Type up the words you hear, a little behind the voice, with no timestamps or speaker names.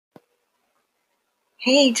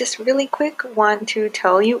Hey, just really quick, want to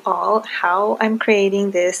tell you all how I'm creating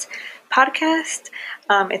this podcast.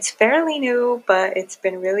 It's fairly new, but it's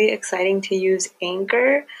been really exciting to use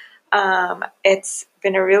Anchor. It's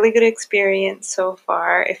been a really good experience so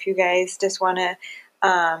far. If you guys just want to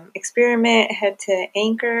experiment, head to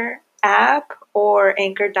Anchor app or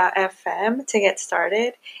anchor.fm to get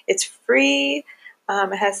started. It's free.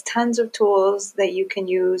 It has tons of tools that you can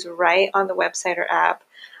use right on the website or app.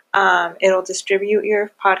 It'll distribute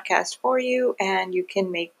your podcast for you, and you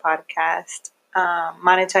can make monetize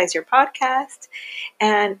your podcast,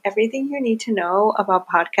 and everything you need to know about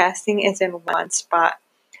podcasting is in one spot.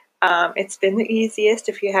 It's been the easiest.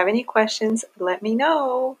 If you have any questions, let me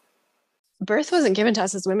know. Birth wasn't given to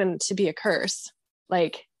us as women to be a curse.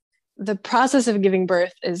 Like, the process of giving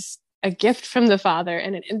birth is a gift from the Father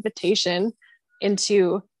and an invitation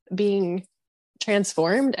into being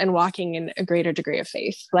transformed and walking in a greater degree of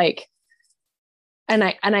faith. And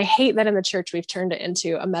I hate that in the church we've turned it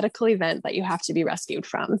into a medical event that you have to be rescued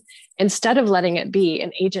from, instead of letting it be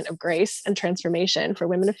an agent of grace and transformation for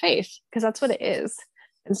women of faith, because that's what it is.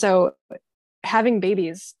 And so having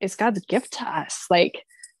babies is God's gift to us. Like,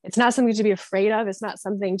 it's not something to be afraid of. It's not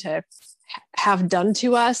something to have done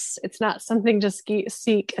to us. It's not something to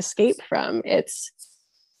seek escape from. It's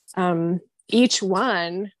each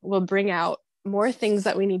one will bring out more things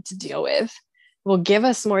that we need to deal with, will give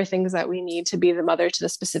us more things that we need to be the mother to the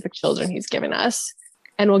specific children he's given us,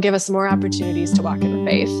 and will give us more opportunities to walk in the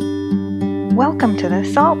faith. Welcome to the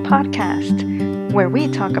Salt Podcast, where we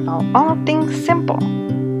talk about all things simple.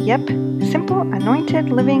 Yep, simple anointed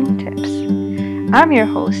living tips. I'm your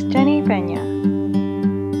host, Jenny Peña.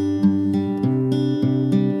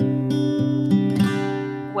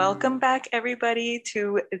 Welcome back, everybody,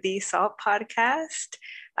 to the Salt Podcast.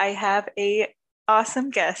 I have an awesome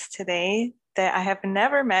guest today that I have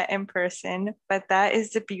never met in person, but that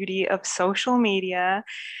is the beauty of social media.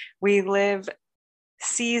 We live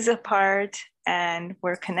seas apart and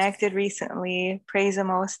we're connected recently. Praise the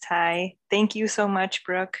Most High. Thank you so much,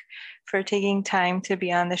 Brooke, for taking time to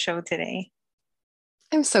be on the show today.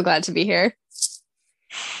 I'm so glad to be here.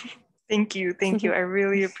 Thank you. I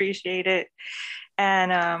really appreciate it.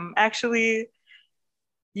 And actually,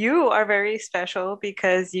 you are very special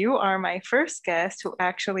because you are my first guest who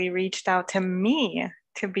actually reached out to me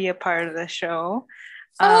to be a part of the show.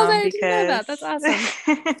 I didn't know that. That's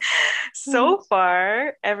awesome. So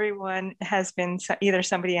far, everyone has been either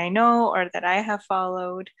somebody I know or that I have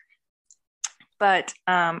followed. But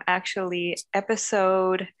actually,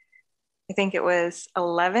 episode, I think it was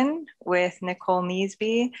 11 with Nicole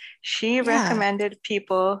Neesby, she recommended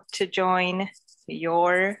people to join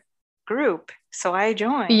your group. So I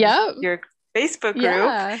joined your Facebook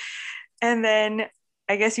group, and then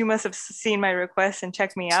I guess you must have seen my request and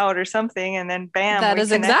checked me out or something, and then bam, that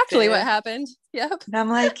is exactly what happened. Yep. And I'm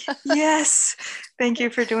like, yes, thank you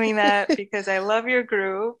for doing that, because I love your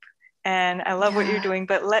group and I love what you're doing,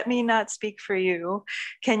 but let me not speak for you.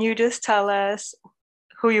 Can you just tell us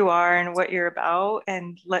who you are and what you're about,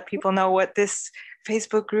 and let people know what this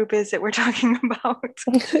Facebook group is that we're talking about?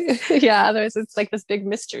 It's like this big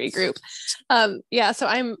mystery group. So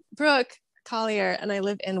I'm Brooke Collier, and I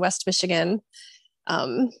live in West Michigan,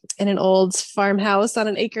 in an old farmhouse on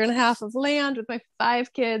 1.5 acres of land with my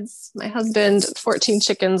 5 kids, my husband, 14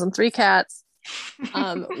 chickens, and 3 cats.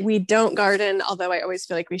 We don't garden, although I always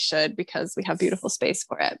feel like we should because we have beautiful space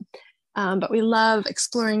for it. But we love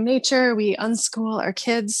exploring nature. We unschool our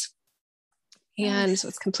kids, and so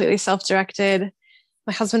it's completely self-directed.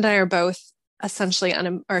 My husband and I are both essentially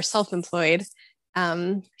self-employed.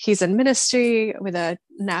 He's in ministry with a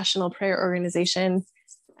national prayer organization.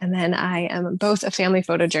 And then I am both a family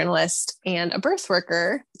photojournalist and a birth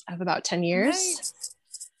worker of about 10 years.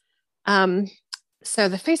 Nice. So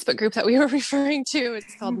the Facebook group that we were referring to is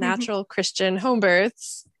called Natural Christian Home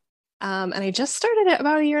Births. And I just started it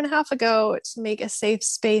about 1.5 years ago to make a safe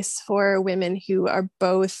space for women who are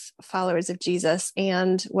both followers of Jesus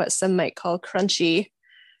and what some might call crunchy,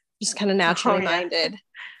 just kind of naturally minded.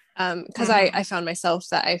 Because I found myself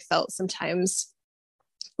that I felt sometimes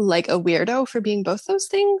like a weirdo for being both those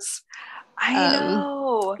things. I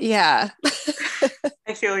know. Yeah.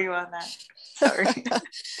 I feel you on that. Sorry.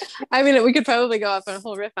 I mean, we could probably go off on a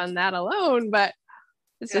whole riff on that alone, but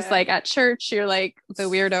it's just like at church, you're like the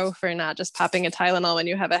weirdo for not just popping a Tylenol when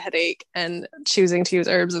you have a headache and choosing to use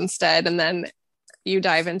herbs instead. And then you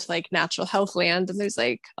dive into like natural health land, and there's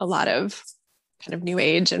like a lot of kind of new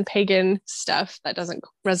age and pagan stuff that doesn't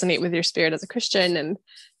resonate with your spirit as a Christian, and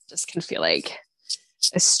just can feel like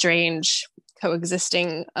a strange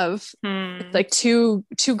coexisting of like two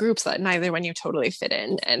groups that neither one you totally fit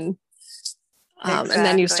in. And And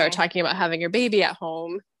then you start Exactly. talking about having your baby at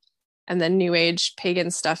home, and then new age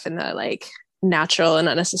pagan stuff in the like natural and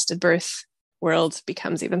unassisted birth world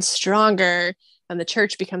becomes even stronger. And the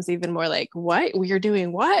church becomes even more like, what? We are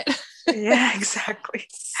doing what? Yeah, exactly.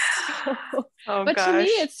 So, Oh but to me,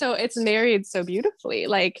 gosh. it's married so beautifully.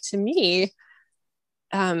 Like to me,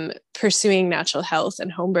 pursuing natural health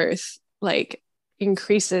and home birth like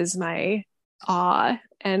increases my awe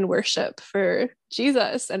and worship for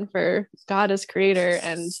Jesus and for God as creator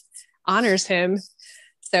and honors him.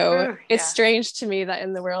 So Ooh, it's yeah. strange to me that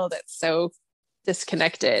in the world it's so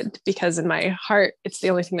disconnected, because in my heart it's the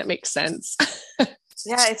only thing that makes sense.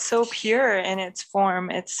 Yeah, it's so pure in its form.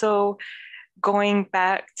 It's so going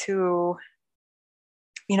back to,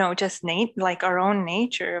 just like our own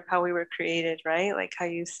nature of how we were created, right? Like how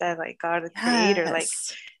you said, like God the creator, like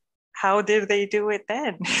Yes. how did they do it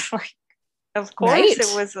then? Like, of course Right.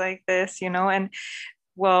 it was like this. And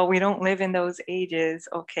well, we don't live in those ages,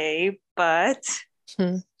 okay, but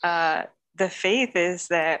Hmm. uh the faith is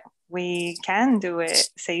that we can do it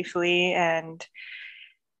safely, and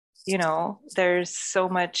there's so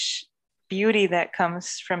much beauty that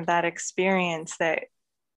comes from that experience that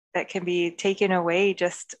can be taken away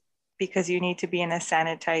just because you need to be in a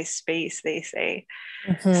sanitized space, they say.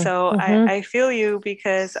 Mm-hmm. So I, Mm-hmm. I feel you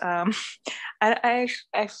because I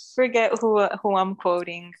forget who I'm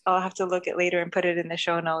quoting. I'll have to look it later and put it in the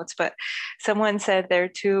show notes. But someone said they're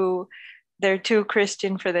too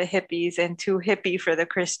Christian for the hippies and too hippie for the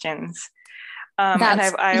Christians. And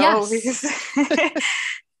That's I yes. always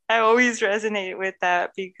I always resonate with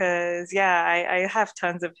that because yeah, I have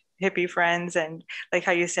tons of hippie friends, and like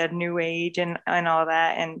how you said, new age and all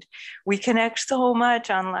that. And we connect so much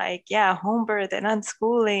on like, yeah, home birth and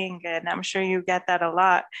unschooling. And I'm sure you get that a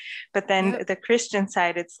lot. But then Yep. the Christian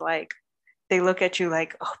side, it's like they look at you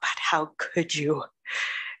like, oh, but how could you?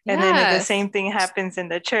 And then the Yes. same thing happens in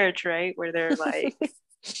the church, right? Where they're like,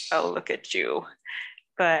 oh, look at you.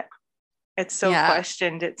 But it's so Yeah.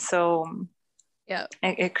 questioned. It's so Yep.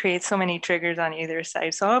 it creates so many triggers on either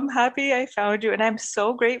side. So I'm happy I found you, and I'm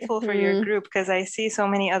so grateful for your Mm-hmm. group because I see so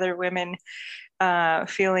many other women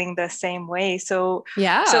feeling the same way. So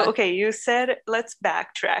Yeah. okay, you said let's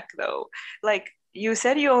backtrack though. Like you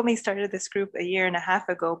said, you only started this group a year and a half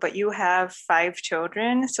ago, but you have 5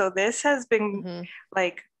 children. So this has been Mm-hmm.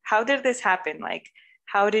 like, how did this happen? Like,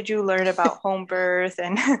 how did you learn about home birth?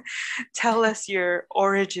 And tell us your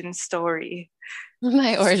origin story.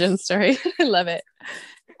 My origin story. I love it.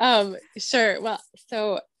 Sure. Well,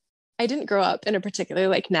 so I didn't grow up in a particularly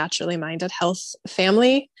like naturally minded health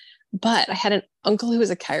family, but I had an uncle who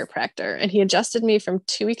was a chiropractor and he adjusted me from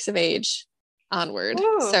 2 weeks of age onward.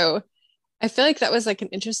 Ooh. So I feel like that was like an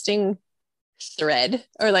interesting thread,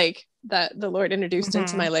 or like that the Lord introduced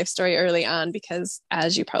into my Hmm. life story early on, because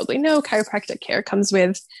as you probably know, chiropractic care comes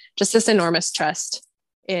with just this enormous trust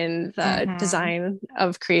in the Hmm. design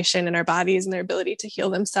of creation and our bodies and their ability to heal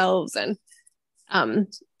themselves. And um,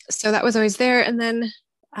 so that was always there. And then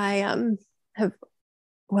I have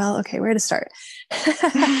well, okay, where to start?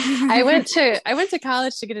 I went to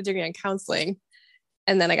college to get a degree in counseling,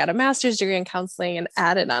 and then I got a master's degree in counseling and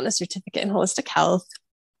added on a certificate in holistic health.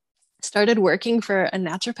 Started working for a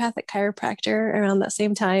naturopathic chiropractor around that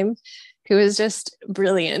same time, who was just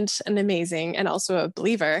brilliant and amazing and also a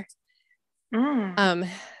believer. Mm. Um,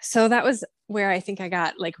 so that was where I think I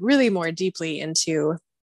got like really more deeply into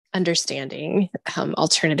understanding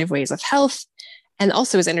alternative ways of health, and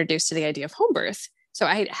also was introduced to the idea of home birth. So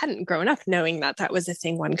I hadn't grown up knowing that that was a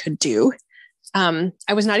thing one could do. I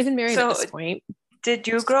was not even married at So, this point. did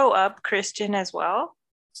you grow up Christian as well?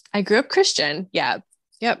 I grew up Christian. Yeah.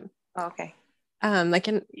 Yep. Okay. Like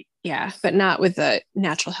in, yeah, but not with the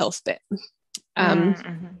natural health bit. Um,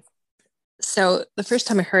 Mm-hmm. so the first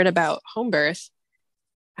time I heard about home birth,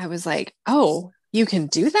 I was like, oh, you can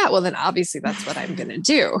do that? Well, then obviously that's what I'm going to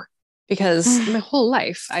do. Because my whole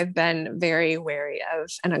life I've been very wary of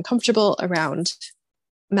and uncomfortable around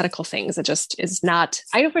medical things. It just is not,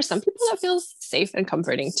 I know for some people that feels safe and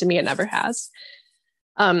comforting. To me, it never has.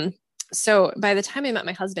 Um, so by the time I met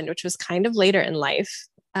my husband, which was kind of later in life,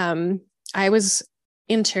 I was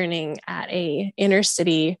interning at a inner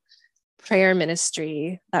city prayer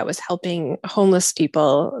ministry that was helping homeless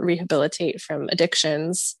people rehabilitate from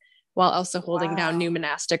addictions while also holding down new Wow.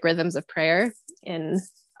 monastic rhythms of prayer in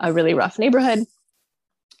a really rough neighborhood.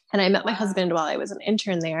 And I met my Wow. husband while I was an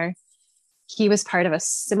intern there. He was part of a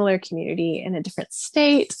similar community in a different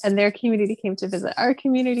state, and their community came to visit our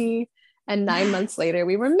community. And 9 months later,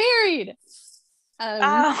 we were married. Um,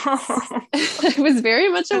 Oh, it was very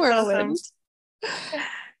much a that's awesome. whirlwind.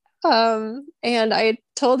 And I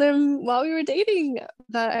told him while we were dating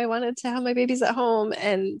that I wanted to have my babies at home.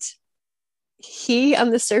 And he, on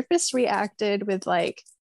the surface, reacted with like,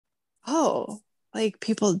 oh, like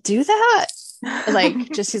people do that?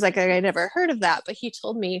 Like, just he's like, I never heard of that. But he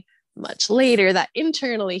told me much later that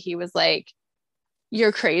internally he was like,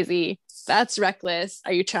 you're crazy. That's reckless.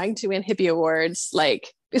 Are you trying to win hippie awards?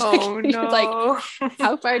 Like, Oh like, no.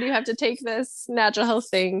 how far do you have to take this natural health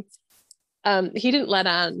thing? He didn't let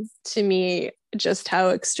on to me just how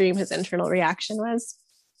extreme his internal reaction was.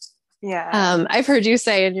 Yeah. I've heard you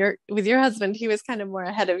say with your husband, he was kind of more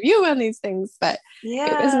ahead of you on these things, but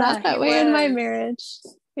it was Yeah, not that he way in my was. marriage.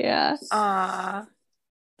 Yeah. Ah.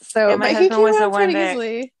 Yeah, So, my but he husband came was the around one pretty that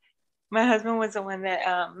easily. my husband was the one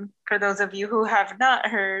that for those of you who have not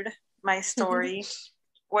heard my story,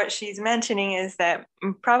 what she's mentioning is that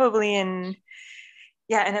probably in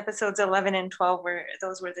episodes 11 and 12 where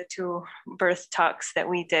those were the two birth talks that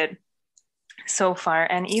we did so far.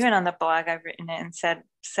 And even on the blog, I've written it and said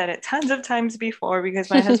it tons of times before because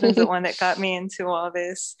my husband's the one that got me into all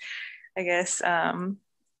this, I guess,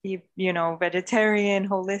 vegetarian,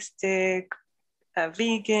 holistic,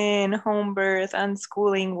 vegan, home birth,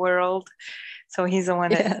 unschooling world. So he's the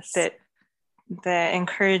one that Yes. that that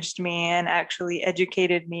encouraged me and actually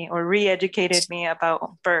educated me or re-educated me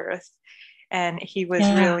about birth. And he was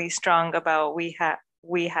Yeah. really strong about we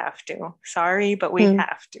have to. Sorry, but we Hmm.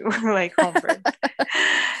 have to like home birth.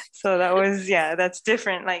 So that's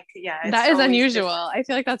different. Like, yeah, it's That is always unusual. different. I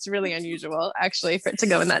feel like that's really unusual, actually, for it to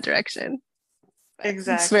go in that direction. But it's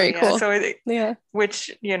very Exactly. Yeah. cool. So, Yeah.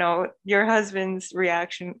 which, your husband's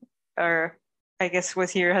reaction, or I guess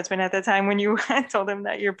was he your husband at the time when you told him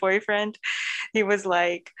that your boyfriend, he was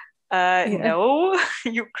like, Yeah. no,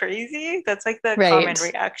 you crazy? That's like the common Right.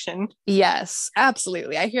 reaction. Yes,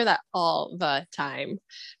 absolutely. I hear that all the time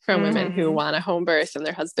from women who Hmm. want a home birth and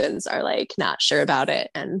their husbands are like not sure about it.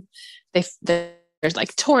 And they're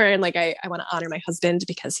like torn. Like, I want to honor my husband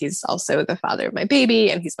because he's also the father of my baby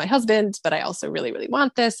and he's my husband, but I also really, really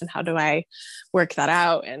want this. And how do I work that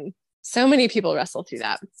out? And so many people wrestle through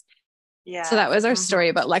that. So Yeah. that was our story.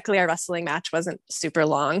 Hmm. But luckily, our wrestling match wasn't super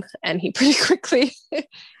long and he pretty quickly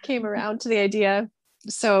came around to the idea.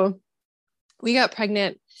 So we got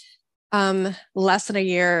pregnant less than a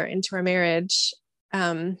year into our marriage,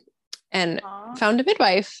 and Aw. found a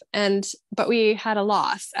midwife. But we had a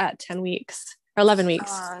loss at 10 weeks or 11 Oh,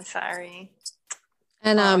 weeks. I'm sorry.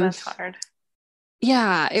 And Oh, that's hard.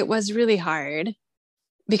 yeah, it was really hard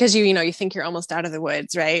because you think you're almost out of the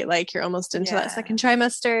woods, right? Like you're almost into that Yeah. second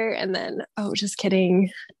trimester, and then, oh, just kidding.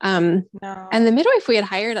 Um, and the No. midwife we had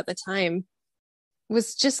hired at the time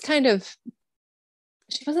was just kind of,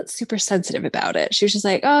 she wasn't super sensitive about it. She was just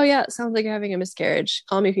like, oh yeah, it sounds like you're having a miscarriage.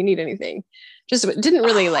 Call me if you need anything. Just didn't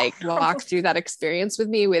really like Oh, walk through that experience with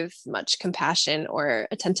me with much compassion or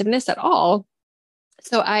attentiveness at all.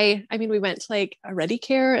 So I mean, we went to like a ready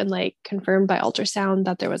care and like confirmed by ultrasound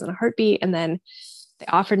that there wasn't a heartbeat. And then they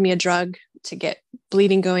offered me a drug to get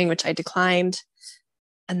bleeding going, which I declined.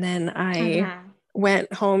 And then no. I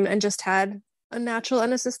went home and just had a natural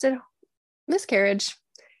unassisted miscarriage.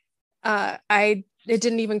 I It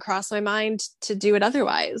didn't even cross my mind to do it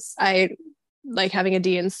otherwise. I like having a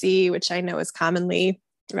DNC, which I know is commonly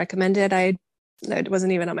recommended. It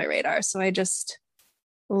wasn't even on my radar, so I just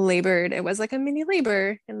labored. It was like a mini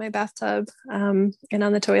labor in my bathtub, and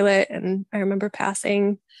on the toilet. And I remember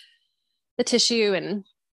passing the tissue, and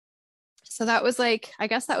so that was like, I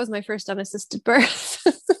guess that was my first unassisted birth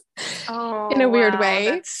in a Oh, weird wow. way.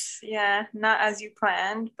 That's, yeah, not as you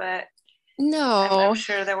planned, but I'm No,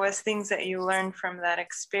 sure there was things that you learned from that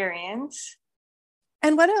experience.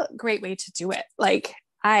 and what a great way to do it. Like,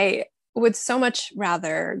 I would so much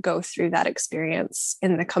rather go through that experience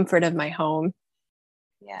in the comfort of my home,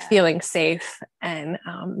 Yeah. feeling safe, and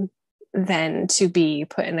than to be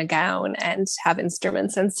put in a gown and have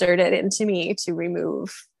instruments inserted into me to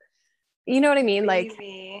remove. You know what I mean? Like,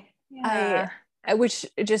 Baby. I, Yeah. which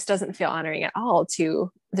just doesn't feel honoring at all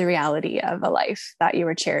to the reality of a life that you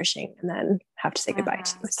were cherishing and then have to say goodbye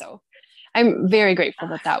to. Hmm. So I'm very grateful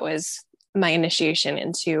that that was my initiation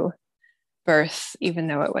into birth, even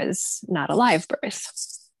though it was not a live birth.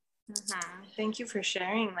 Thank you for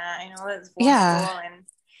sharing that. I know it's vulnerable Yeah.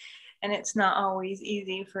 and it's not always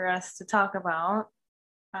easy for us to talk about.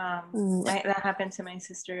 That happened to my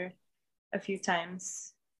sister a few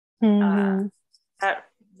times. Uh, Mm-hmm. that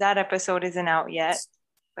that episode isn't out yet,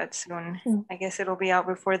 but soon. I guess it'll be out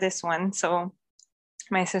before this one. So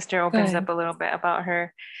my sister opens up Good. a little bit about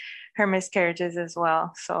her miscarriages as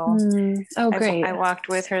well. So Oh, I great. walked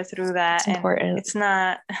with her through that, It's and important. it's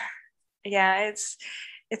not, yeah,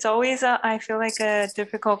 it's always I feel like a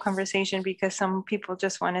difficult conversation because some people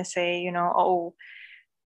just want to say, oh,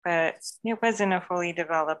 but it wasn't a fully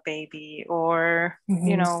developed baby, or,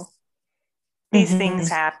 Mm-hmm. these things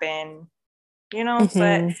Mm-hmm. happen, but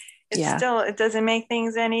Mm-hmm. Yeah. it doesn't make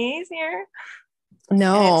things any easier. And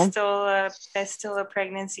No. it's still a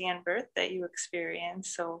pregnancy and birth that you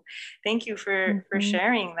experience. So thank you for Mm-hmm.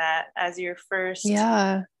 sharing that as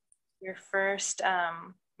Yeah. your first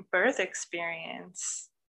birth experience.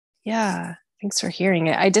 Yeah. Thanks for hearing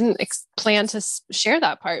it. I didn't plan to share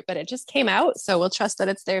that part, but it just came out. So we'll trust that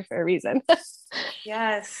it's there for a reason.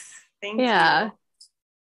 Yes, thank Yeah. you.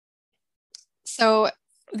 So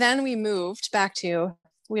then we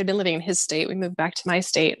had been living in his state. We moved back to my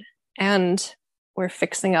state, and we're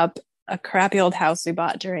fixing up a crappy old house we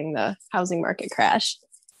bought during the housing market crash.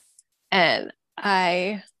 And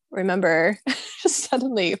I remember just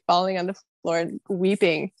suddenly falling on the floor and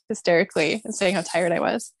weeping hysterically and saying how tired I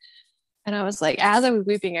was. And I was like, as I was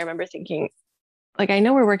weeping, I remember thinking, like, I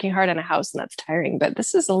know we're working hard on a house and that's tiring, but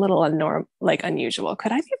this is a little unusual.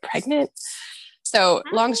 Could I be pregnant? So,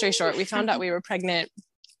 long story short, we found out we were pregnant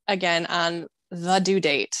again on the due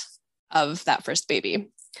date of that first baby.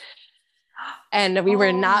 And we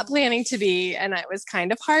were not Oh, planning to be. And it was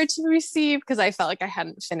kind of hard to receive because I felt like I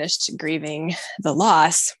hadn't finished grieving the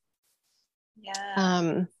loss. yeah.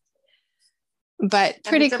 Um, but And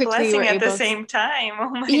pretty it's a quickly we're blessing at the able to, same time. Oh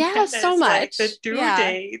my yeah, so goodness, like the much. due Yeah.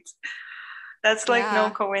 date. That's like no Yeah.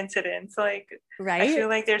 coincidence. Like I Right. feel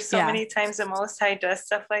like there's so Yeah. many times the Most High does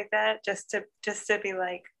stuff like that just to be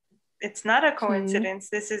like, it's not a Mm-hmm. coincidence.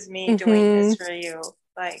 This is me doing Mm-hmm. this for you.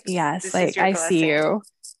 Like Yes. this is Like your I see blessing. you.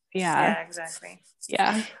 Yeah. Yeah, exactly.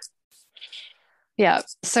 Yeah. Yeah.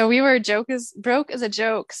 So we were broke as a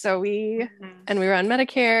joke. Hmm. And we were on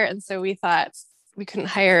Medicare. And so we thought we couldn't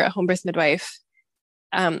hire a home birth midwife.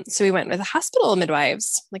 So we went with a hospital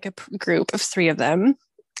midwives, like a group of three of them,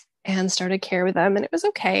 and started care with them. And it was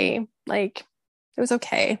okay. Like, it was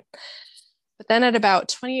okay. But then at about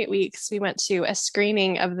 28 weeks, we went to a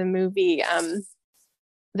screening of the movie,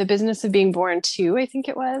 The Business of Being Born 2, I think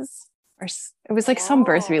it was. Or it was like some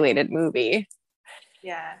birth Oh, related movie.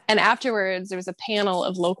 yeah. And afterwards, there was a panel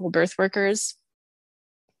of local birth workers,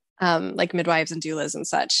 like midwives and doulas and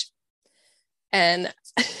such. And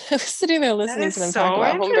I was sitting there That listening is to them talk so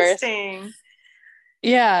about home birth. interesting.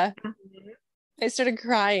 Yeah. Mhm. I started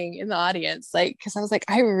crying in the audience, like, because I was like,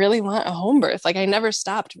 I really want a home birth. Like, I never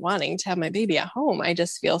stopped wanting to have my baby at home. I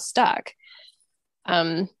just feel stuck.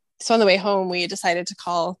 Um, so on the way home, we decided to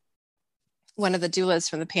call one of the doulas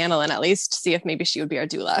from the panel and at least see if maybe she would be our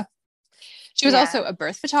doula. She was also Yeah. a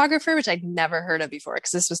birth photographer, which I'd never heard of before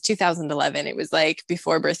because this was 2011. It was like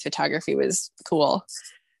before birth photography was cool.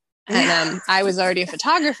 And Yeah. I was already a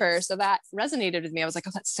photographer. So that resonated with me. I was like,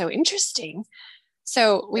 oh, that's so interesting.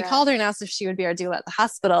 So we Yeah. called her and asked if she would be our doula at the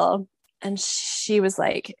hospital. And she was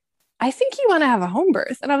like, I think you want to have a home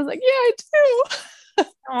birth. And I was like, yeah, I do.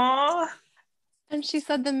 Oh, And she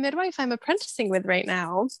said, the midwife I'm apprenticing with right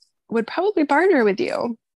now would probably barter with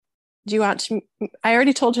you. Do you want to? I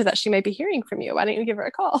already told her that she might be hearing from you. Why don't you give her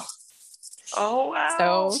a call? oh wow.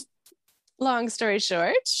 So, long story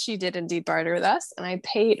short, she did indeed barter with us. And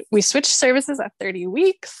we switched services at 30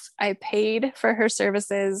 weeks. I paid for her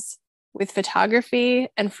services with photography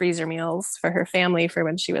and freezer meals for her family for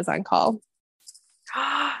when she was on call.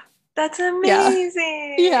 That's Yeah.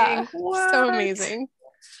 Yeah. amazing. So What? amazing.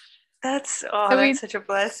 So That's we, such a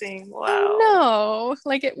blessing. I Wow. know,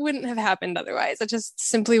 like it wouldn't have happened otherwise. It just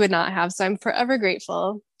simply would not have. So I'm forever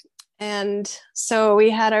grateful. And so we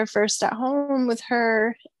had our first at home with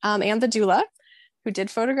her and the doula who did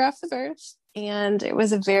photograph the birth. And it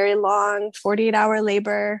was a very long 48-hour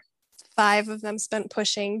labor, 5 of them spent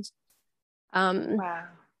pushing. Um, Wow.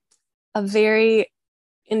 a very,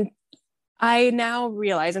 in, I now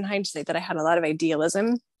realize in hindsight that I had a lot of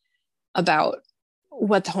idealism about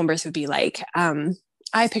what the home birth would be like.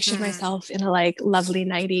 I pictured Mm. myself in a like lovely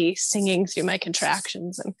nightie singing through my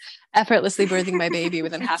contractions and effortlessly birthing my baby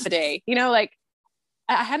within half a day. Like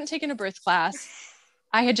I hadn't taken a birth class.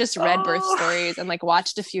 I had just read birth Oh, stories and like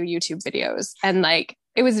watched a few YouTube videos, and like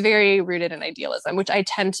it was very rooted in idealism, which I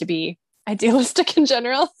tend to be idealistic in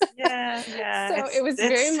general. yeah, yeah. So it was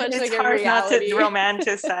very much It's like a hard not to reality.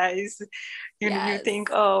 romanticize. You think,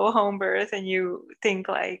 Yes. oh, home birth, and you think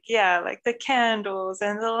like, yeah, like the candles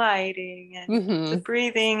and the lighting and the Mm-hmm.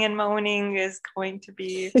 breathing and moaning is going to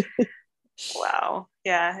be wow.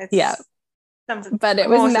 Yeah, Yeah. it's some But it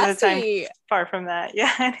was most of the time messy. far from that.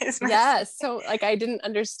 Yeah, it is messy. Yes. So like I didn't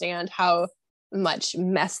understand how much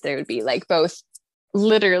mess there would be, like both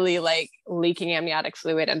literally like leaking amniotic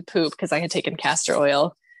fluid and poop because I had taken castor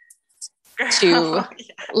oil. to Girl, yeah,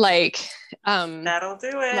 like that'll do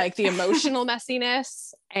it. like the emotional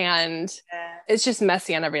messiness, and Yeah. it's just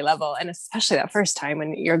messy on every level, and especially that first time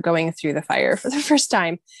when you're going through the fire for the first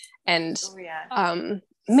time. And Oh yeah.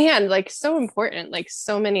 man, like so important, like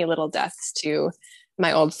so many little deaths to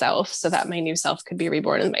my old self so that my new self could be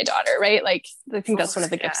reborn in my daughter, right? Like I think Oh that's one of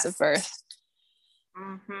the gifts of yes. birth.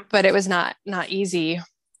 Mm-hmm. But it was not easy.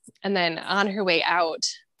 And then on her way out,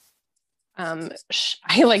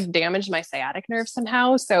 I like damaged my sciatic nerve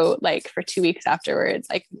somehow. So like for 2 weeks afterwards,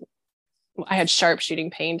 like I had sharp shooting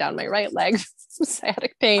pain down my right leg,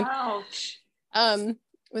 sciatic pain. Ouch. Um,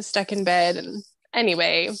 was stuck in bed, and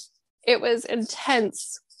anyway, it was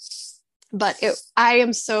intense. But I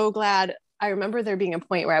am so glad. I remember there being a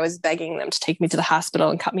point where I was begging them to take me to the hospital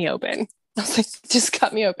and cut me open. I was like, just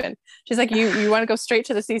cut me open. She's like, you want to go straight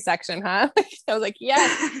to the C-section, huh? I was like,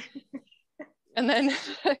 yes. And then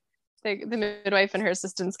the midwife and her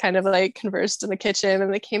assistants kind of like conversed in the kitchen,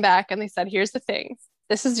 and they came back and they said, here's the thing.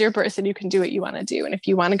 This is your birth and you can do what you want to do. And if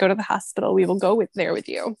you want to go to the hospital, we will go there with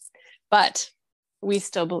you. But we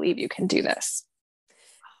still believe you can do this.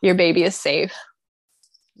 Your baby is safe.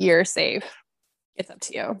 You're safe. It's up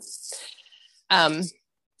to you.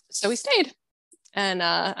 So we stayed. And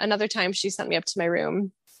another time she sent me up to my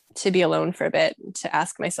room to be alone for a bit, to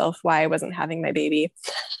ask myself why I wasn't having my baby.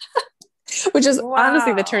 Which is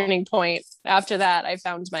honestly the Wow. turning point. After that, I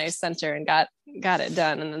found my center and got it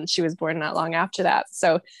done. And then she was born not long after that.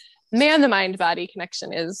 So man, the mind body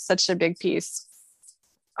connection is such a big piece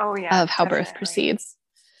Oh yeah, of how birth definitely. proceeds.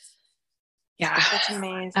 Yeah. That's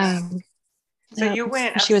amazing. So Yeah. you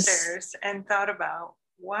went She was, upstairs and thought about,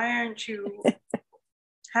 why aren't you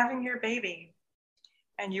having your baby?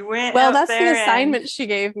 And you went well, up that's the there and assignment she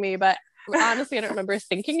gave me, but honestly, I don't remember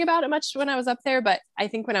thinking about it much when I was up there. But I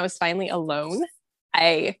think when I was finally alone,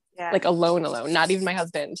 I yeah. like alone, not even my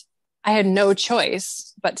husband, I had no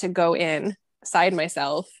choice but to go inside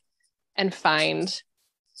myself and find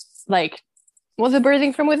like, well, the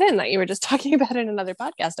birthing from within that you were just talking about in another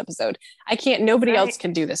podcast episode. Nobody else Right.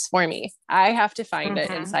 can do this for me. I have to find it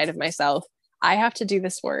Mm-hmm. inside of myself. I have to do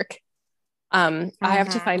this work. I have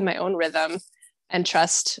to Mm-hmm. find my own rhythm and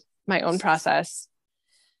trust my own process.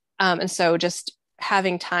 And so just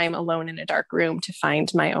having time alone in a dark room to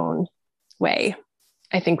find my own way,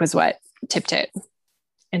 I think was what tipped it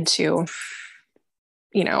into,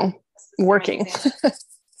 working. Amazing.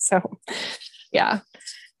 So, yeah.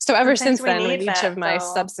 So ever Sometimes since we then, with need each that of my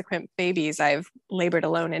though. subsequent babies, I've labored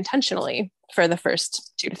alone intentionally for the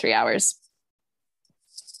first 2 to 3 hours.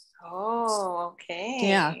 Oh,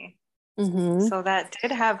 Yeah. okay. Mm-hmm. So that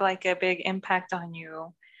did have like a big impact on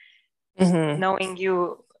you, Mm-hmm. knowing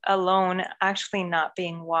you alone, actually not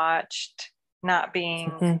being watched, not being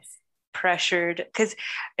Mm-hmm. pressured. Because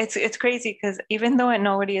it's crazy because even though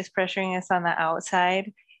nobody is pressuring us on the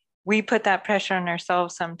outside, we put that pressure on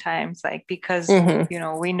ourselves sometimes, like because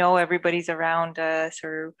Mm-hmm. we know everybody's around us,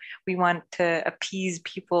 or we want to appease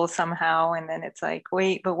people somehow, and then it's like,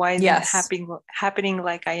 wait, but why isn't it Yes. happening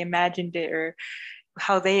like I imagined it, or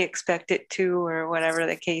how they expect it to, or whatever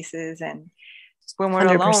the case is. And when we're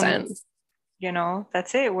alone, 100%.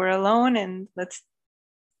 that's it. We're alone, and let's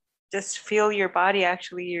just feel your body.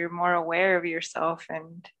 Actually, you're more aware of yourself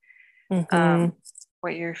and Mm-hmm. um,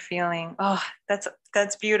 what you're feeling. Oh,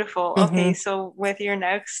 that's beautiful. Mm-hmm. Okay, so with your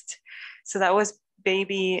next, so that was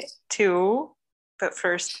baby two, but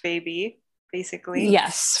first baby, basically,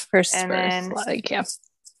 Yes. First and birth. then Like, yeah.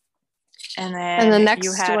 and And the then you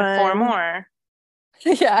next had four one, more.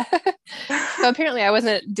 yeah. So apparently I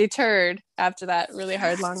wasn't deterred after that really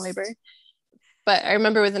hard, long labor. But I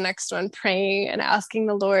remember with the next one praying and asking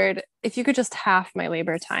the Lord, if you could just half my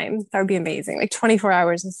labor time, that would be amazing. Like 24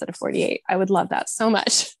 hours instead of 48. I would love that so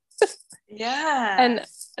much. And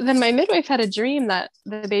Yes. then my midwife had a dream that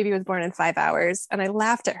the baby was born in 5 hours. And I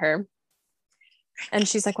laughed at her. And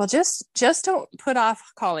she's like, well, just don't put off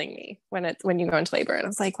calling me when you go into labor. And I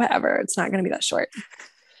was like, whatever, it's not going to be that short.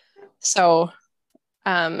 So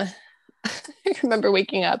I remember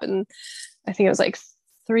waking up, and I think it was like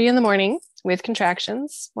 3 a.m. with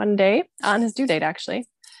contractions one day on his due date, actually.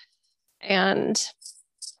 And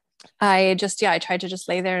I tried to just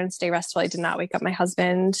lay there and stay restful. I did not wake up my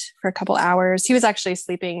husband for a couple hours. He was actually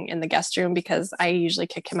sleeping in the guest room because I usually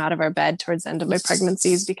kick him out of our bed towards the end of my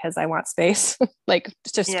pregnancies because I want space, like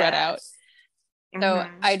to spread out. Yes. So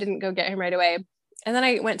Mm-hmm. I didn't go get him right away. And then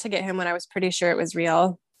I went to get him when I was pretty sure it was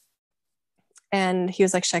real. And he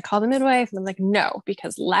was like, should I call the midwife? And I'm like, no,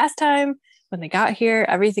 because last time when they got here,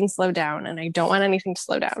 everything slowed down and I don't want anything to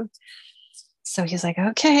slow down. So he's like,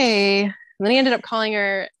 okay. And then he ended up calling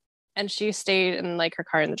her, and she stayed in like her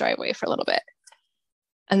car in the driveway for a little bit.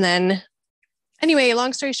 And then Anyway,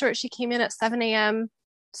 long story short, she came in at 7 a.m.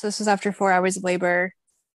 So this was after 4 hours of labor,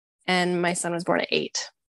 and my son was born at 8.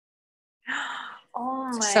 Oh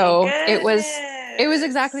my So it was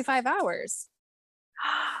exactly goodness. 5 hours.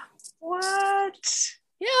 What?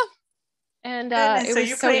 Yeah. And Goodness. it So was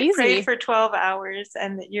you so prayed easy. for 12 hours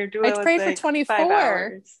and your I doula was prayed for like 5 24.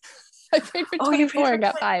 hours. I prayed for Oh, you prayed 24 for and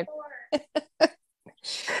got 5. 24.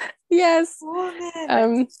 Yes. Oh man.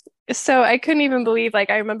 Um, so I couldn't even believe, like,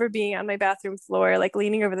 I remember being on my bathroom floor, like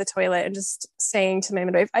leaning over the toilet and just saying to my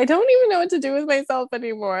midwife, I don't even know what to do with myself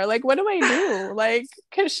anymore. Like, what do I do? Like,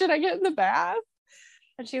 should I get in the bath?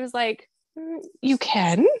 And she was like, you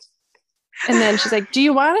can. And then she's like, do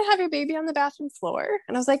you want to have your baby on the bathroom floor?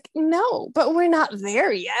 And I was like, no, but we're not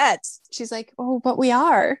there yet. She's like, oh, but we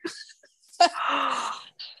are. And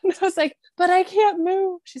I was like, but I can't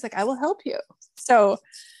move. She's like, I will help you. So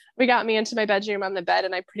we got me into my bedroom on the bed,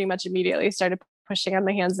 and I pretty much immediately started pushing on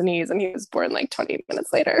my hands and knees, and he was born like 20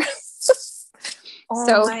 minutes later. Oh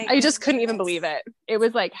So my I just couldn't even goodness. believe it. It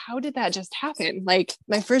was like, how did that just happen? Like,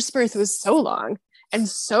 my first birth was so long and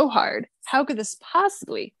so hard. How could this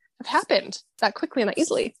possibly have happened that quickly and that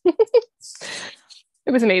easily?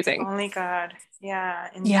 It was amazing. Only God. Yeah,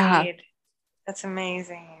 Yeah. indeed. That's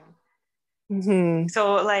amazing. Mm-hmm.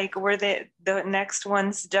 So like were the next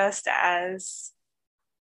ones just as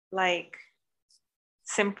like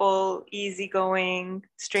simple, easygoing,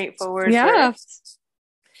 straightforward Yeah. births?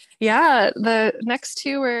 Yeah. The next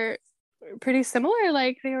two were pretty similar.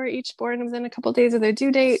 Like, they were each born within a couple days of their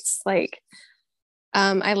due dates. Like,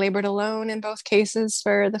 I labored alone in both cases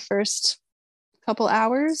for the first couple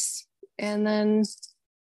hours. And then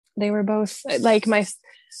they were both like,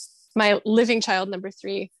 my living child, number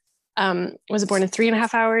 3, was born in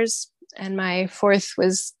 3.5 hours. And my fourth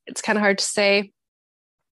was, it's kind of hard to say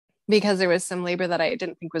because there was some labor that I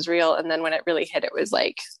didn't think was real. And then when it really hit, it was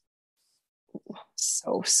like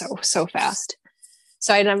so fast.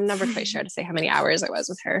 So I'm never quite sure how to say how many hours I was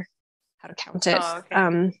with her, how to count it. Oh,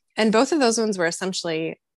 okay. And both of those ones were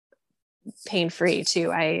essentially pain-free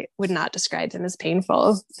too. I would not describe them as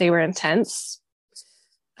painful. They were intense.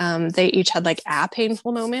 They each had like a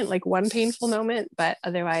painful moment, like one painful moment, but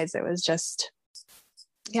otherwise it was just,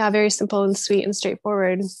 yeah, very simple and sweet and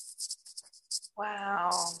straightforward. Wow.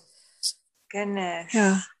 Yeah,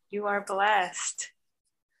 Goodness. You are blessed.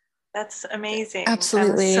 That's amazing.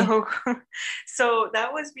 absolutely. So so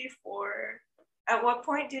that was before. At what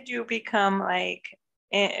point did you become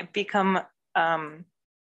become um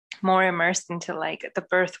more immersed into like the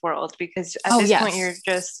birth world? Because at Oh, this point you're yes.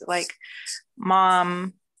 just like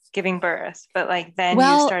mom giving birth, but like then you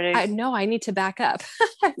Well, started. I know I need to back up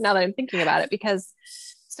now that I'm thinking about it, because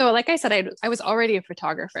so like I said, I was already a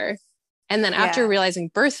photographer. And then after Yeah. realizing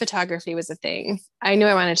birth photography was a thing, I knew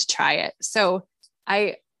I wanted to try it. So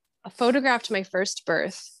I photographed my first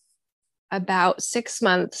birth about 6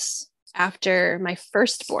 months after my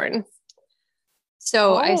firstborn.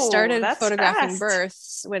 So I Oh, started that's photographing fast.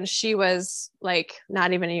 births when she was like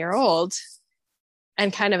not even a year old,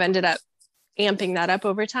 and kind of ended up amping that up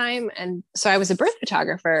over time. And so I was a birth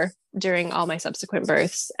photographer during all my subsequent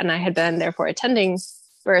births. And I had been therefore attending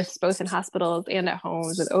births both in hospitals and at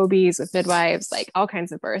homes with OBs, with midwives, like all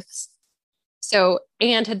kinds of births. So,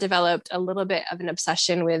 and had developed a little bit of an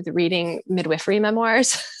obsession with reading midwifery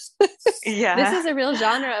memoirs. This Yeah, is a real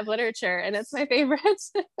genre of literature, and it's my favorite.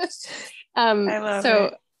 I love So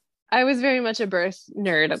it. I was very much a birth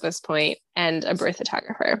nerd at this point and a birth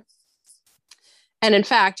photographer. And in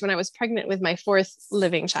fact, when I was pregnant with my fourth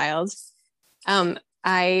living child,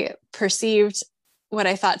 I perceived what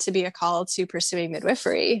I thought to be a call to pursuing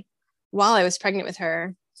midwifery while I was pregnant with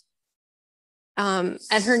her. And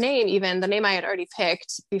her name, even the name I had already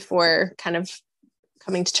picked before kind of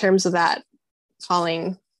coming to terms with that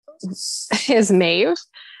calling, is Maeve,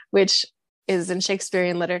 which is in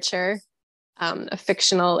Shakespearean literature, a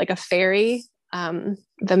fictional, like a fairy,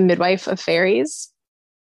 the midwife of fairies,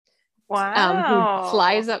 who Wow.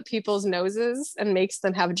 flies up people's noses and makes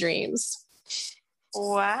them have dreams.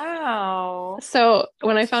 Wow. So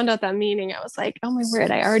when I found out that meaning, I was like, oh my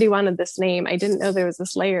word, I already wanted this name. I didn't know there was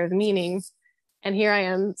this layer of meaning. And here I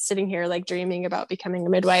am sitting here like dreaming about becoming a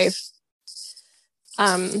midwife.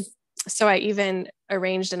 Um, so I even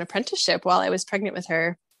arranged an apprenticeship while I was pregnant with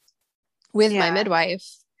her with my Yeah. midwife.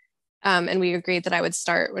 And we agreed that I would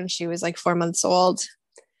start when she was like 4 months old.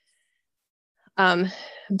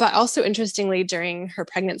 But also interestingly, during her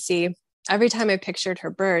pregnancy, every time I pictured her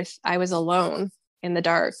birth, I was alone in the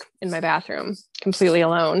dark in my bathroom, completely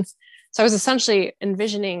alone. So I was essentially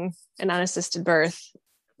envisioning an unassisted birth,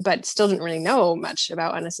 but still didn't really know much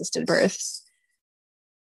about unassisted births.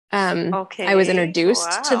 I was Okay.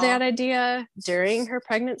 introduced to that Wow. idea during her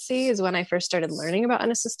pregnancy is when I first started learning about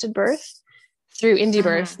unassisted birth through Indie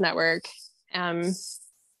Birth Mm-hmm. Network. Um,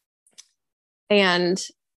 and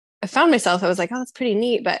I found myself, I was like, oh, that's pretty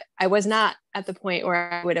neat. But I was not at the point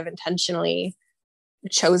where I would have intentionally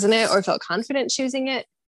chosen it or felt confident choosing it.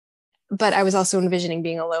 But I was also envisioning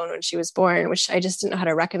being alone when she was born, which I just didn't know how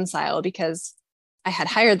to reconcile because I had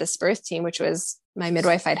hired this birth team, which was my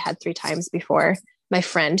midwife I'd had 3 times before, my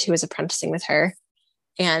friend who was apprenticing with her,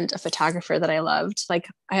 and a photographer that I loved. Like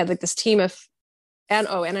I had like this team of, and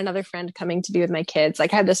another friend coming to be with my kids.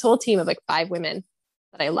 Like I had this whole team of like 5 women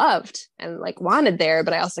that I loved and like wanted there,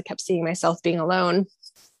 but I also kept seeing myself being alone.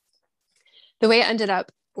 The way it ended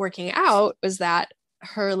up working out was that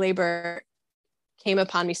her labor came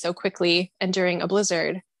upon me so quickly and during a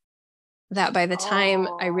blizzard that by the time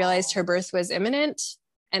I realized Oh. her birth was imminent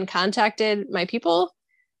and contacted my people,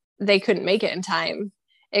 they couldn't make it in time,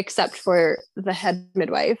 except for the head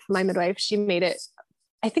midwife. My midwife, she made it,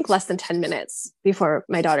 I think, less than 10 minutes before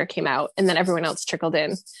my daughter came out. And then everyone else trickled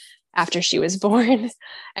in after she was born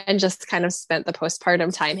and just kind of spent the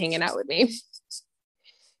postpartum time hanging out with me.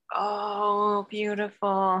 Oh,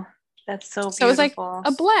 beautiful. That's so So it was like beautiful.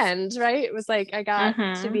 a blend, right? It was like I got to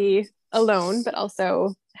Mm-hmm. be alone, but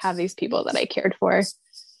also have these people that I cared for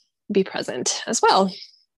be present as well.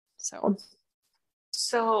 So,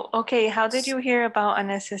 So, okay, how did you hear about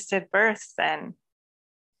unassisted birth then?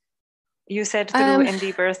 You said through um,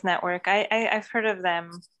 Indie Birth Network. I've heard of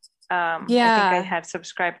them. I think I yeah, had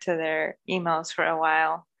subscribed to their emails for a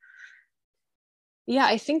while. yeah,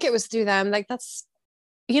 I think it was through them. Like that's,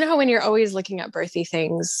 you know, how when you're always looking at birthy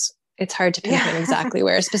things, it's hard to pinpoint Yeah. exactly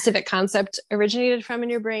where a specific concept originated from in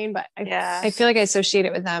your brain, but Yeah. I feel like I associate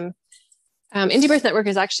it with them. Indie Birth Network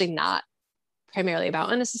is actually not primarily about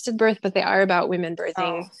unassisted birth, but they are about women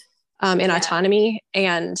birthing Oh, in yeah. autonomy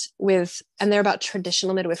and they're about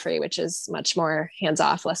traditional midwifery, which is much more hands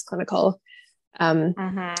off, less clinical. Um,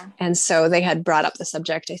 Mm-hmm. and so they had brought up the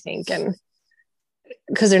subject, I think, and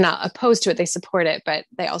because they're not opposed to it, they support it, but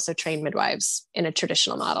they also train midwives in a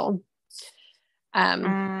traditional model. Um,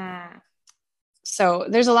 Mm. so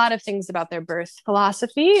there's a lot of things about their birth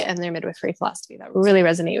philosophy and their midwifery philosophy that really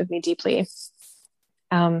resonate with me deeply.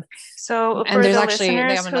 Um, So and for there's the actually, they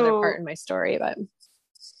listeners have another who, part in my story, but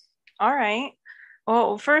all right.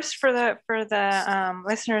 Well, first for the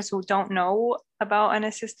listeners who don't know about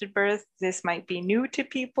unassisted birth, this might be new to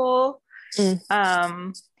people. mm,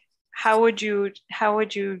 Um, how would you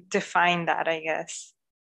define that, I guess?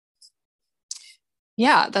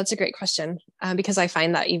 yeah, that's a great question because I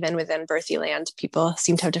find that even within birthy land, people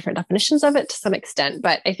seem to have different definitions of it to some extent.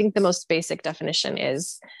 But I think the most basic definition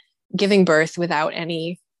is giving birth without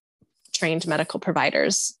any trained medical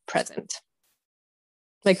providers present.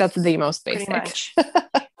 Like that's the most Pretty basic. much.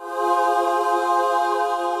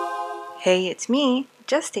 Hey, it's me,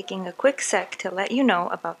 just taking a quick sec to let you know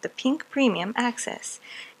about the Pink Premium Access.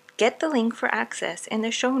 Get the link for access in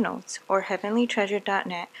the show notes or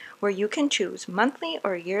heavenlytreasure.net, where you can choose monthly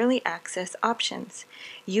or yearly access options.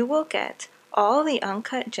 You will get all the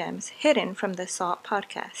uncut gems hidden from the Salt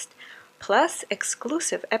podcast, plus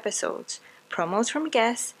exclusive episodes, promos from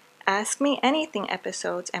guests, Ask Me Anything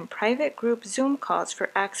episodes, and private group Zoom calls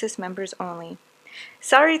for Access members only.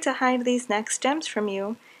 Sorry to hide these next gems from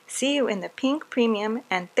you. See you in the Pink Premium,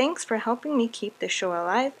 and thanks for helping me keep the show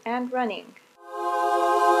alive and running.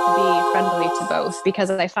 To be friendly to both because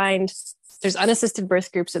I find there's unassisted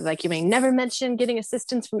birth groups that like you may never mention getting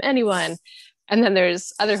assistance from anyone. And then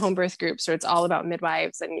there's other home birth groups where it's all about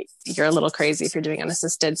midwives and you're a little crazy if you're doing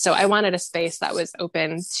unassisted. So I wanted a space that was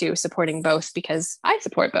open to supporting both because I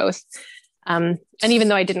support both. And even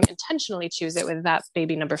though I didn't intentionally choose it with that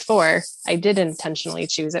baby number 4, I did intentionally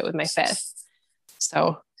choose it with my 5th.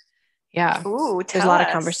 So yeah, Ooh, there's a tell lot of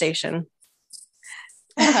us. conversation.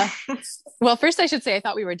 Well, first I should say I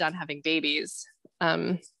thought we were done having babies.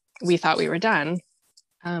 Um, we thought we were done.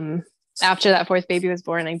 Um, After that 4th baby was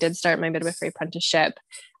born, I did start my midwifery apprenticeship.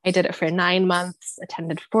 I did it for 9 months,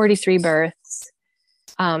 attended 43 births.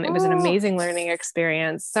 It was an Ooh, amazing learning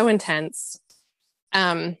experience, so intense.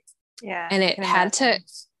 Um, yeah, and I it can had to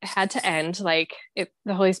imagine. end. Like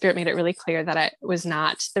the Holy Spirit made it really clear that it was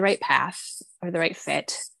not the right path or the right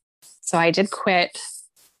fit. So I did quit.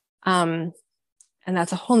 Um, and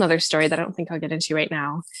that's a whole nother story that I don't think I'll get into right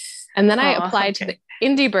now. And then I Oh, applied to the okay.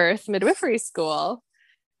 Indie Birth midwifery school,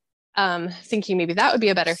 thinking maybe that would be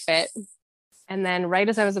a better fit. And then right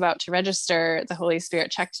as I was about to register, the Holy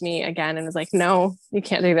Spirit checked me again and was like, no, you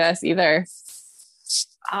can't do this either.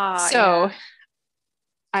 Ah, So yeah.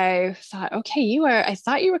 I thought, okay, I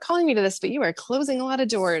thought you were calling me to this, but you are closing a lot of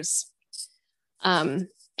doors. Um,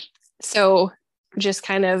 So just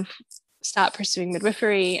kind of stopped pursuing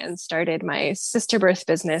midwifery and started my sister birth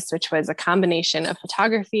business, which was a combination of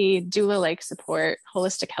photography, doula-like support,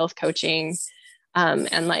 holistic health coaching,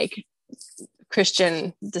 and like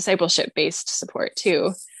Christian discipleship based support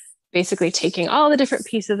too. Basically taking all the different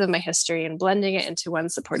pieces of my history and blending it into one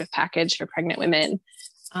supportive package for pregnant women.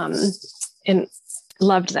 And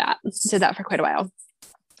loved that. Did that for quite a while.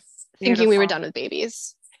 Thinking we were done with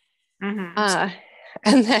babies.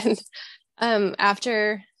 And then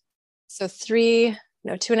after, so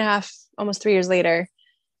 2.5, almost 3 years later,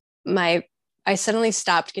 I suddenly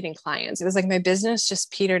stopped getting clients. It was like my business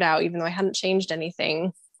just petered out, even though I hadn't changed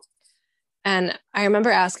anything. And I remember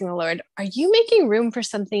asking the Lord, are you making room for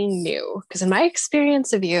something new? Because in my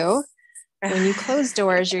experience of you, when you close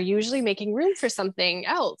doors, you're usually making room for something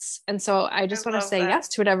else. And so I just want to say yes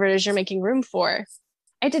to whatever it is you're making room for.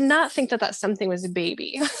 I did not think that something was a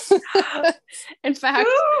baby. In fact,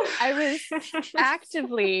 I was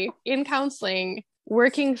actively in counseling,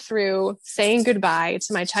 working through saying goodbye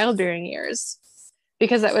to my childbearing years,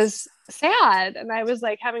 because that was sad. And I was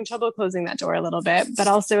like having trouble closing that door a little bit, but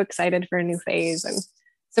also excited for a new phase. And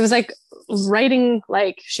so it was like writing,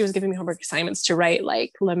 like she was giving me homework assignments to write,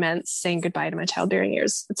 like laments, saying goodbye to my childbearing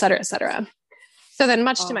years, et cetera, et cetera. So then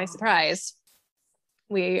much to my surprise,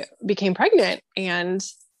 we became pregnant, and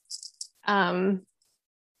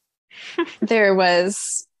there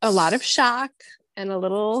was a lot of shock and a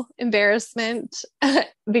little embarrassment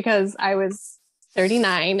because I was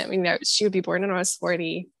 39. I mean, she would be born when I was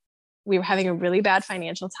 40. We were having a really bad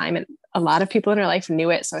financial time, and a lot of people in our life knew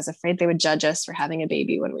it. So I was afraid they would judge us for having a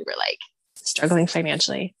baby when we were like struggling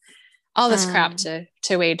financially. All this crap to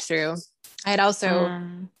wade through. I had also,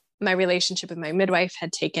 my relationship with my midwife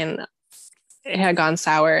it had gone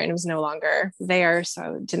sour and it was no longer there. So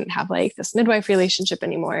I didn't have like this midwife relationship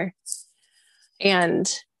anymore. And,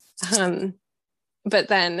 but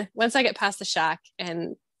then once I get past the shock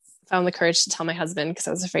and found the courage to tell my husband, because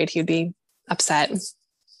I was afraid he'd be upset,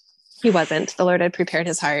 he wasn't. The Lord had prepared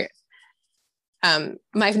his heart.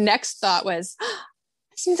 My next thought was,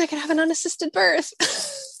 this means I can have an unassisted birth.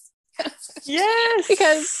 Yes.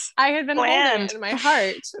 Because I had been holding it in my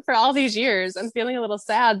heart for all these years and feeling a little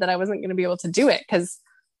sad that I wasn't going to be able to do it because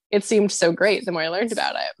it seemed so great the more I learned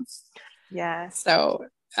about it. Yeah. So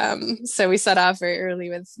we set off very early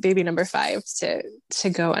with baby number 5 to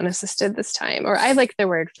go unassisted this time. Or I like the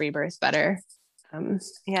word free birth better. So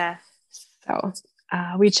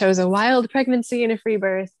we chose a wild pregnancy and a free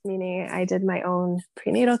birth, meaning I did my own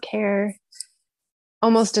prenatal care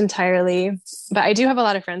almost entirely, but I do have a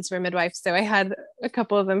lot of friends who are midwives. So I had a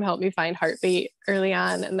couple of them help me find heartbeat early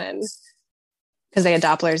on. And then because they had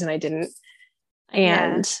Dopplers and I didn't.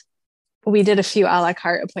 And we did a few a la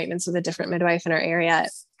carte appointments with a different midwife in our area,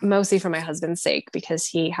 mostly for my husband's sake, because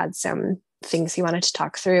he had some things he wanted to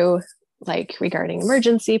talk through, like regarding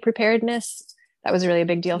emergency preparedness. That was a really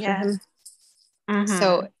big deal for him.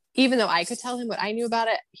 So even though I could tell him what I knew about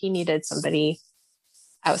it, he needed somebody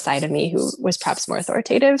outside of me who was perhaps more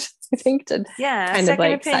authoritative, I think, to kind of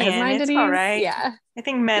like set his mind at ease. All right. Yeah. I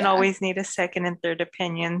think men always need a second and third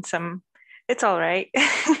opinion. It's all right.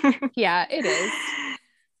 Yeah, it is.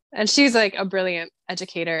 And she's like a brilliant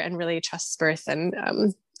educator and really trusts birth and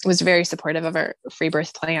was very supportive of our free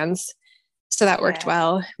birth plans. So that worked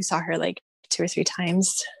well. We saw her like 2 or 3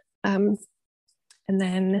 times. And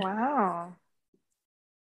then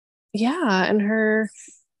and her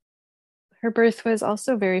birth was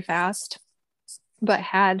also very fast, but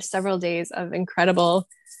had several days of incredible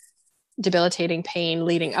debilitating pain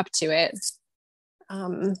leading up to it.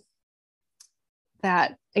 I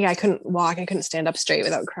couldn't walk. I couldn't stand up straight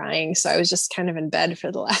without crying. So I was just kind of in bed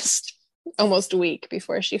for the last almost week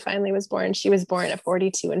before she finally was born. She was born at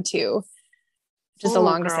 42 and 2, which is the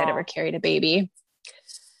longest I'd ever carried a baby.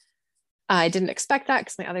 I didn't expect that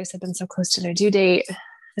because my others had been so close to their due date.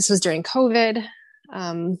 This was during COVID.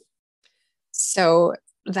 So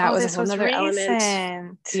that was a whole other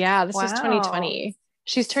element. Yeah, this was 2020.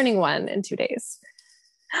 She's turning 1 in 2 days.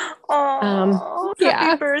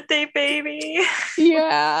 Happy birthday, baby.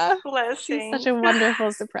 Yeah. Blessing. She's such a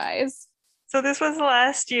wonderful surprise. So this was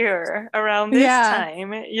last year around this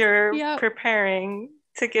time. You're preparing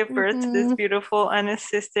to give birth to this beautiful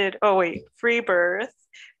unassisted, free birth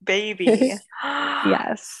baby.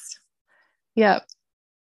 Yes. Yep.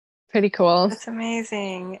 Pretty cool. That's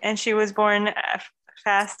amazing. And she was born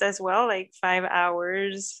fast as well, like 5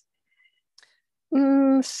 hours.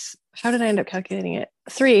 How did I end up calculating it?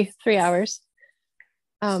 3 hours.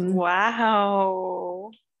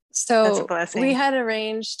 Wow. So that's a blessing. We had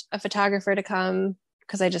arranged a photographer to come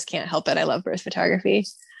because I just can't help it. I love birth photography.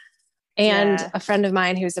 And Yeah. a friend of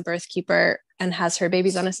mine who's a birth keeper and has her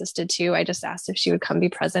babies unassisted too, I just asked if she would come be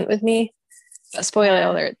present with me. But spoiler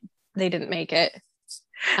alert, they didn't make it,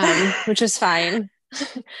 which is fine.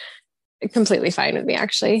 Completely fine with me,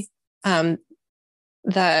 actually.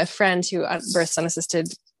 The friend who births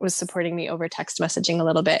unassisted was supporting me over text messaging a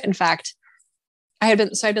little bit. In fact, I'd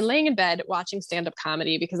been laying in bed watching stand-up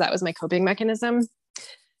comedy because that was my coping mechanism,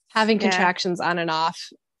 having contractions on and off,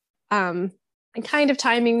 and kind of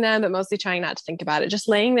timing them, but mostly trying not to think about it. Just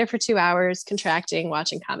laying there for 2 hours, contracting,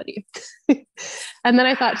 watching comedy. And then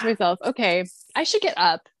I thought to myself, okay, I should get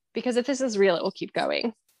up because if this is real, it will keep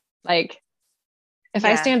going. Like, if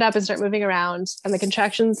I stand up and start moving around and the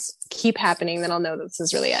contractions keep happening, then I'll know that this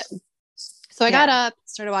is really it. So I got up,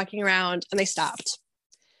 started walking around, and they stopped.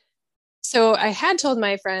 So I had told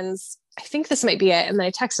my friends, I think this might be it. And then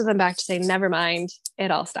I texted them back to say, never mind,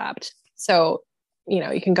 it all stopped. So,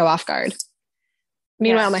 you can go off guard.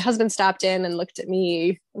 Meanwhile, my husband stopped in and looked at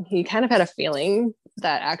me, and he kind of had a feeling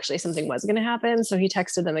that actually something was going to happen. So he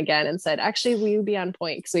texted them again and said, actually, will you be on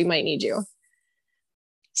point? Because we might need you.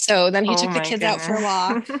 So then he took the kids out for a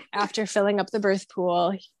walk after filling up the birth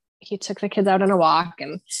pool. He took the kids out on a walk,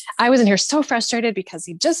 and I was in here so frustrated because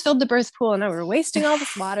he just filled the birth pool and I were wasting all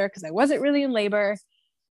this water because I wasn't really in labor.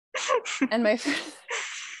 And my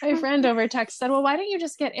friend over text said, well, why don't you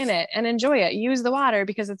just get in it and enjoy it? Use the water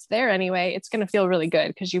because it's there anyway. It's going to feel really good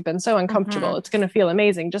because you've been so uncomfortable. It's going to feel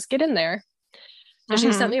amazing. Just get in there. So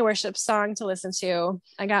she sent me a worship song to listen to.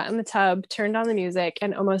 I got in the tub, turned on the music,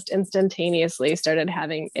 and almost instantaneously started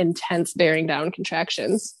having intense bearing down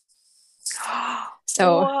contractions.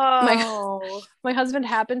 So my husband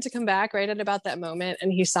happened to come back right at about that moment,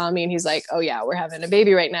 and he saw me and he's like, oh yeah, we're having a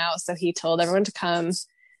baby right now. So he told everyone to come.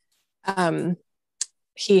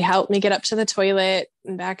 He helped me get up to the toilet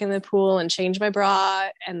and back in the pool and change my bra.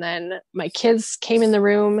 And then my kids came in the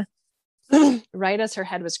room right as her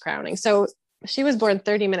head was crowning. So she was born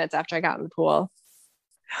 30 minutes after I got in the pool.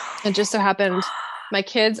 It just so happened my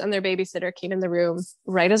kids and their babysitter came in the room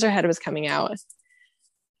right as her head was coming out,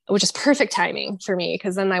 which is perfect timing for me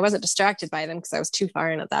because then I wasn't distracted by them because I was too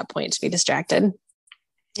far in at that point to be distracted.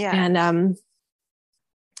 Yeah. And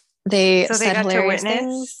they said hilarious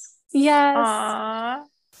things. Yes. Aww.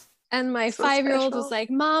 And my 5-year-old was like,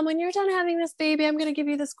 Mom, when you're done having this baby, I'm going to give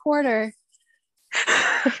you this quarter.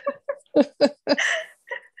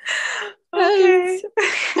 Okay.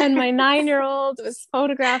 And my 9-year-old was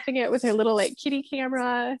photographing it with her little kitty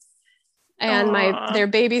camera. And their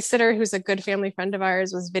babysitter, who's a good family friend of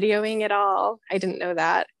ours, was videoing it all. I didn't know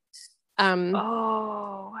that.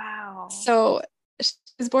 Wow. So she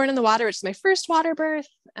was born in the water, which is my first water birth.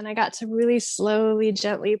 And I got to really slowly,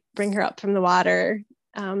 gently bring her up from the water.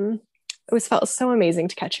 It felt so amazing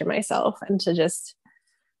to catch her myself and to just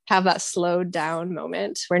have that slowed down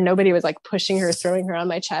moment where nobody was pushing her, throwing her on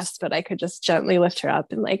my chest, but I could just gently lift her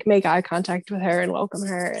up and make eye contact with her and welcome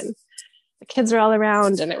her. And the kids were all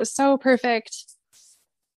around and it was so perfect.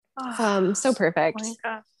 So perfect. Oh my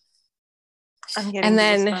God. I'm getting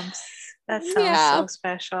goosebumps. That sounds so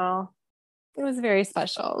special. It was very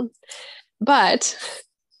special. But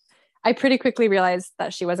I pretty quickly realized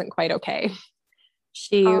that she wasn't quite okay.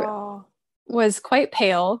 She was quite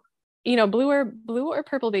pale. Blue or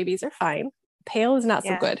purple babies are fine. Pale is not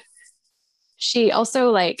so good. She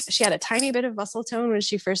also she had a tiny bit of muscle tone when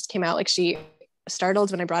she first came out. She startled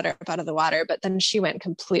when I brought her up out of the water, but then she went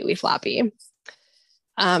completely floppy.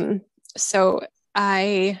 So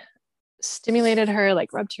I stimulated her,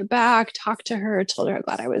 rubbed her back, talked to her, told her how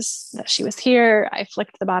glad that she was here. I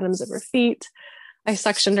flicked the bottoms of her feet. I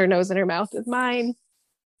suctioned her nose and her mouth with mine.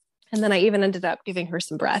 And then I even ended up giving her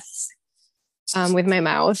some breaths with my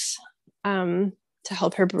mouth to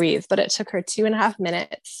help her breathe. But it took her 2.5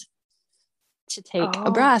 minutes to take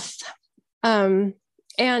a breath. And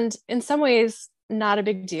in some ways, not a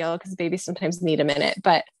big deal because babies sometimes need a minute.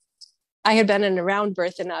 But I had been in around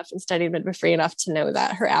birth enough and studied midwifery enough to know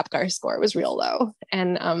that her APGAR score was real low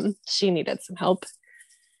and she needed some help.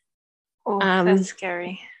 That's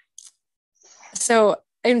scary. So,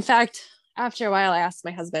 in fact, after a while, I asked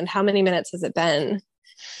my husband, how many minutes has it been?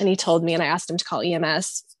 And he told me, and I asked him to call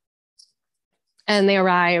EMS. And they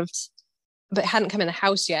arrived, but hadn't come in the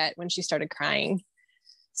house yet when she started crying.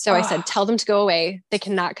 So I said, tell them to go away. They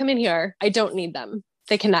cannot come in here. I don't need them.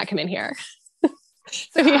 They cannot come in here.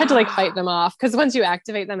 So he had to fight them off because once you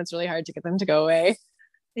activate them, it's really hard to get them to go away.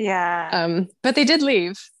 Yeah. But they did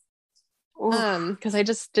leave because I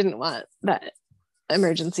just didn't want that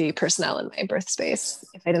emergency personnel in my birth space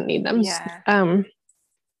if I didn't need them. Yeah.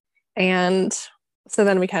 And so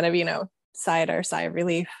then we kind of, sighed our sigh of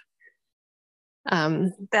relief.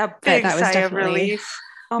 That big sigh of relief.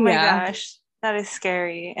 Oh my Yeah. gosh, that is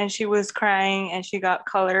scary. And she was crying and she got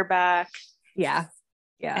color back Yeah.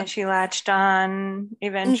 Yeah. and she latched on Mm-hmm.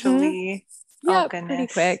 eventually. Oh Yeah, pretty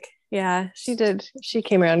goodness. quick. Yeah, she did. She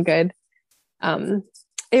came around good. Um,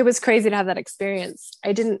 it was crazy to have that experience.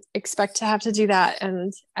 I didn't expect to have to do that.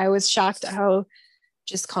 And I was shocked at how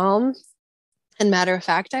just calm and matter of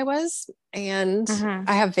fact I was. And Hmm.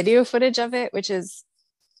 I have video footage of it, which is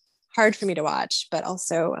hard for me to watch, but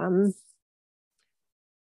also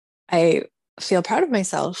I feel proud of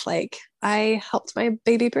myself. Like I helped my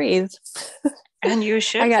baby breathe. And you I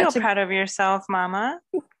should got feel to, proud of yourself, Mama.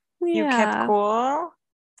 You kept yeah. cool.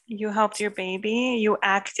 You helped your baby. You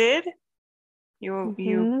acted.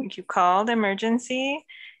 Mm-hmm. You called emergency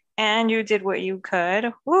and you did what you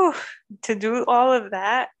could. Whew, to do all of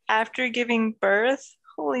that after giving birth.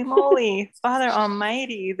 Holy moly, Father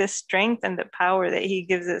Almighty, the strength and the power that He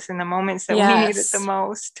gives us in the moments that we need it the Yes.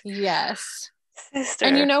 most. Yes. And Sister,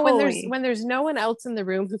 holy. when there's no one else in the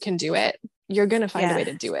room who can do it, you're going to find a way Yeah,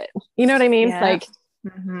 to do it. You know what I mean? yeah. Like if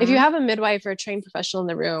you Mm-hmm. have a midwife or a trained professional in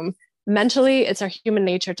the room, mentally it's our human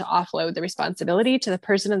nature to offload the responsibility to the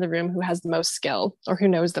person in the room who has the most skill or who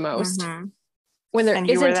knows the most. Mm-hmm. When there And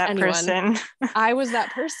you were isn't that anyone, person. I was that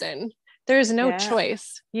person. There is no Yeah,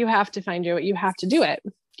 choice. You have to find your, you have to do it.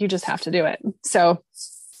 You just have to do it. So,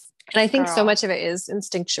 and I think so girl. much of it is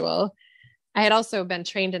instinctual. I had also been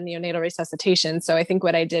trained in neonatal resuscitation. So I think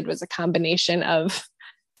what I did was a combination of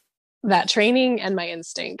that training and my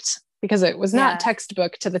instinct because it was not Yeah,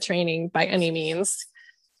 textbook to the training by any means,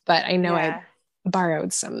 but I know I yeah.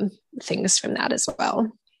 borrowed some things from that as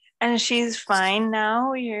well. And she's fine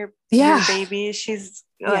now, your Yeah. baby. She's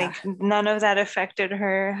Yeah. like none of that affected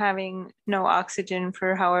her having no oxygen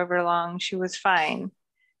for however long. She was fine.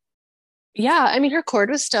 Yeah. I mean, her cord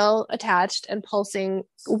was still attached and pulsing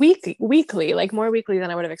weekly, like more weekly than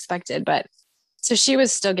I would have expected. But so she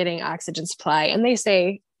was still getting oxygen supply. And they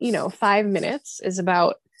say, 5 minutes is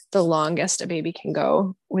about the longest a baby can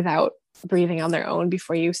go without breathing on their own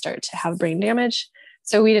before you start to have brain damage.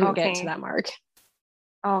 So we didn't get to Okay. that mark.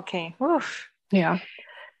 Okay. Oof. Yeah.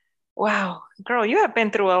 Wow. Girl, you have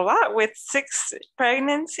been through a lot with 6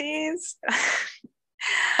 pregnancies.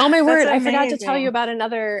 Oh my That's word. I forgot to tell you amazing. about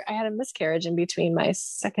another. I had a miscarriage in between my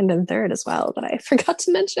second and third as well that I forgot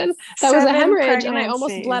to mention. That was a Seven hemorrhage and I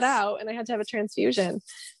almost bled pregnancies. out and I had to have a transfusion.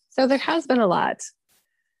 So there has been a lot.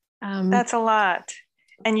 Um, That's a lot.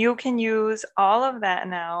 And you can use all of that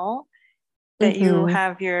now that you mhm,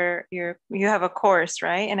 have you have a course,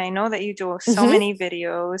 right? And I know that you do so mhm. many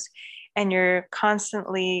videos and you're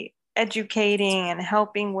constantly educating and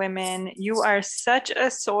helping women. You are such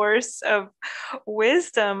a source of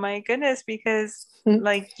wisdom, my goodness, because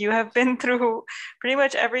like you have been through pretty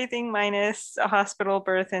much everything minus a hospital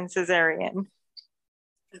birth and cesarean.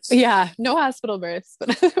 Yeah, no hospital births, but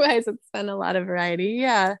otherwise it's been a lot of variety.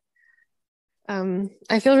 Yeah.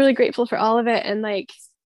 I feel really grateful for all of it. And like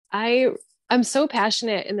I I'm so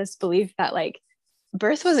passionate in this belief that like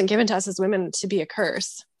birth wasn't given to us as women to be a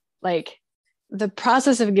curse. Like the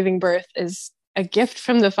process of giving birth is a gift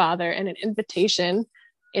from the Father and an invitation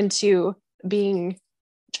into being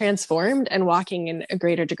transformed and walking in a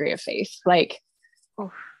greater degree of faith. Like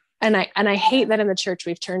Oh, and I hate yeah. that in the church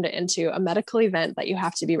we've turned it into a medical event that you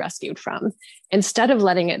have to be rescued from instead of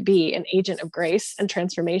letting it be an agent of grace and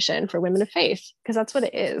transformation for women of faith because that's what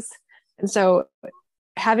it is. And so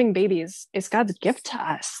having babies is God's gift to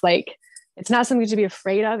us. Like it's not something to be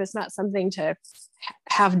afraid of. It's not something to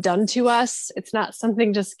have done to us. It's not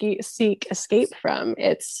something to seek escape from.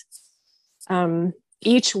 It's um,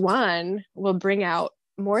 each one will bring out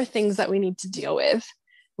more things that we need to deal with,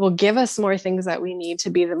 will give us more things that we need to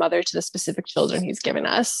be the mother to the specific children he's given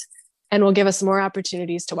us, and will give us more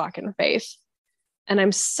opportunities to walk in faith. And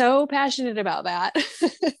I'm so passionate about that.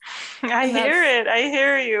 I And hear that's, it. I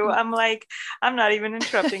hear you. I'm like, I'm not even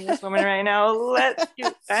interrupting this woman right now.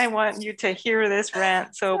 I want you to hear this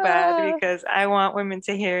rant so bad uh, because I want women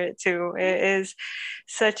to hear it too. It is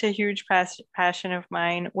such a huge passion of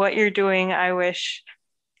mine. What you're doing, I wish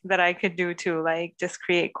that I could do too, like just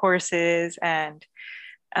create courses and,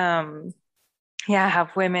 um, yeah,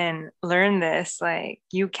 have women learn this. Like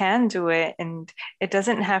you can do it, and it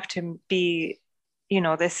doesn't have to be,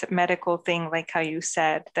 this medical thing, like how you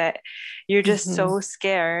said, that you're just mhm. so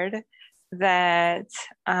scared that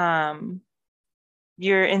um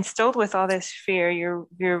you're instilled with all this fear. You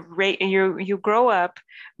grow up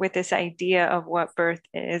with this idea of what birth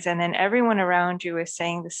is, and then everyone around you is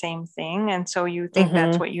saying the same thing, and so you think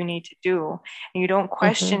that's Mhm. what you need to do, and you don't Mhm.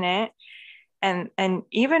 question it and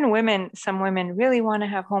even some women really want to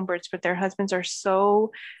have home births, but their husbands are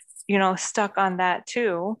so, stuck on that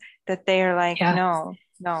too, that they are like, Yeah. no.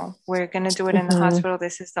 no, we're going to do it in the Hmm. hospital.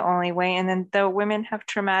 This is the only way. And then the women have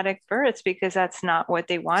traumatic births because that's not what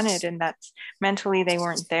they wanted. And that's mentally they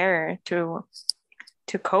weren't there to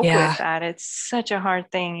cope with Yeah. that. It's such a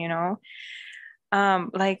hard thing, you know?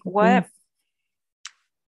 Like Mhm. what?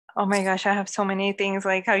 Oh my gosh, I have so many things.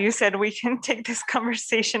 Like how you said, we can take this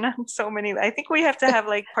conversation on so many. I think we have to have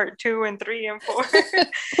like part two and three and four.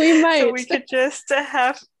 We So might. we could just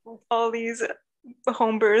have all these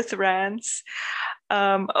home birth rants.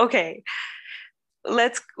 Okay,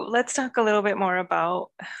 let's talk a little bit more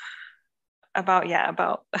about how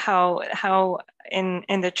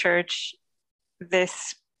in the church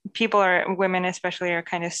this people are women especially are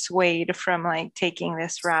kind of swayed from like taking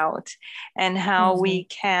this route and how Mhm. we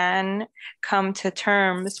can come to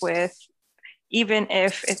terms with even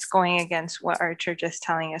if it's going against what our church is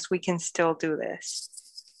telling us, we can still do this.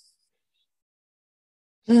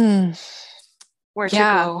 Mm. Where to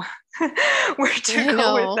Yeah, go? Where to I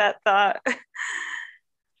go with know. that thought?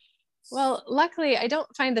 Well, luckily, I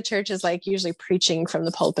don't find the church is like usually preaching from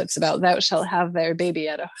the pulpits about thou shalt have their baby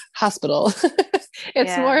at a hospital.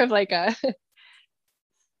 It's more Yeah, of like a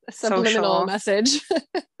subliminal social. message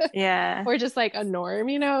Yeah. or just like a norm,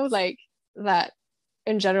 like that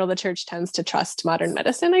in general, the church tends to trust modern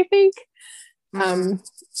medicine, I think. Mm. Um,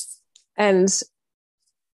 and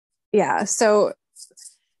yeah, so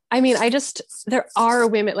I mean, there are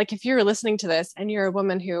women, like if you're listening to this and you're a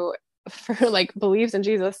woman who for like believes in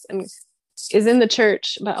Jesus and is in the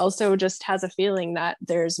church, but also just has a feeling that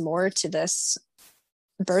there's more to this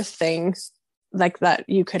birth thing like that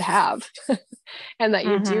you could have and that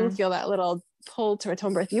you do Mm-hmm. feel that little pull towards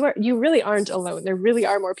home birth, you really aren't alone. There really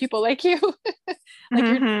are more people like you. Like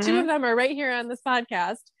you're two of Mm-hmm. them are right here on this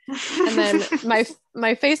podcast. And then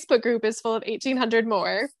my Facebook group is full of 1,800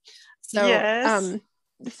 more. So Yes.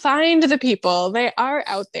 find the people. They are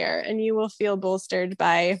out there and you will feel bolstered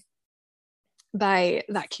by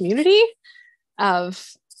that community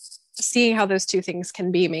of seeing how those two things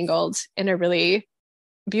can be mingled in a really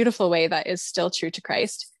beautiful way that is still true to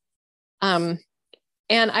Christ. Um,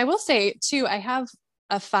 and I will say too, I have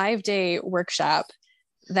a 5-day workshop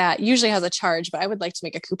that usually has a charge, but I would like to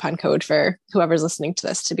make a coupon code for whoever's listening to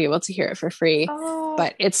this to be able to hear it for free. Oh,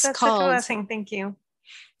 But it's that's such a called, blessing. Thank you.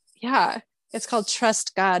 yeah, it's called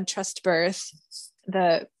Trust God, Trust Birth,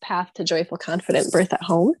 the path to joyful, confident birth at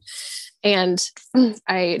home. And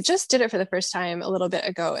I just did it for the first time a little bit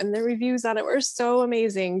ago, and the reviews on it were so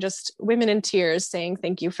amazing. Just women in tears saying,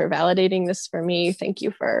 "Thank you for validating this for me. Thank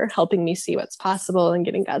you for helping me see what's possible and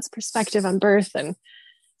getting God's perspective on birth." And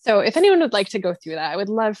so, if anyone would like to go through that, I would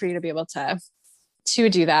love for you to be able to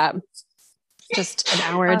do that. Just an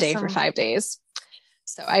hour a day for Awesome. 5 days.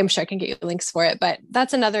 So I'm sure I can get you links for it. But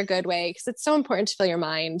that's another good way because it's so important to fill your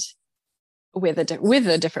mind with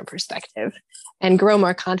a different perspective and grow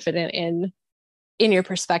more confident in your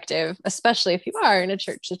perspective, especially if you are in a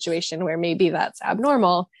church situation where maybe that's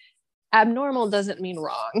abnormal. Abnormal doesn't mean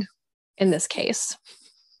wrong in this case.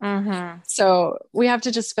 Mm-hmm. So we have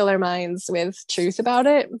to just fill our minds with truth about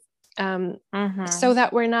it, um, Mm-hmm. so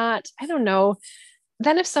that we're not, I don't know,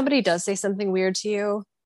 then if somebody does say something weird to you,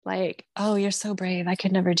 like, "Oh, you're so brave, I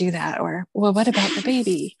could never do that," or, "Well, what about the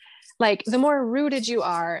baby?" Like the more rooted you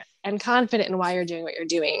are and confident in why you're doing what you're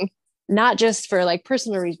doing, not just for like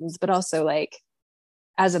personal reasons, but also like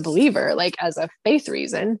as a believer, like as a faith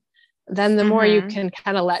reason, then the more you Mm-hmm. can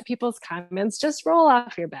kind of let people's comments just roll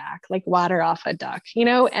off your back, like water off a duck,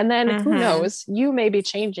 and then who Mm-hmm. knows, you may be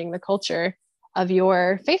changing the culture of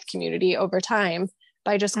your faith community over time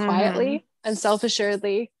by just Mm-hmm. quietly and self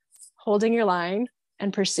assuredly holding your line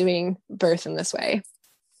and pursuing birth in this way.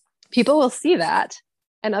 People will see that,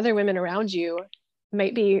 and other women around you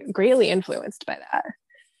might be greatly influenced by that.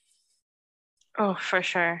 Oh, for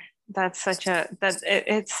sure. That's such a that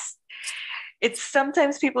it's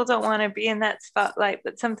sometimes people don't want to be in that spotlight,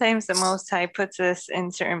 but sometimes the Most High puts us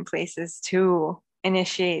in certain places to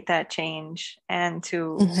initiate that change and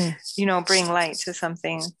to, Mm-hmm. bring light to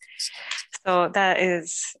something. So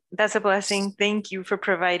that's a blessing. Thank you for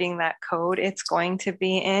providing that code. It's going to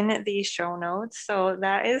be in the show notes. So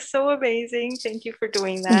that is so amazing. Thank you for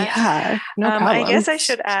doing that. Yeah, no I problem. guess I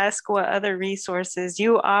should ask what other resources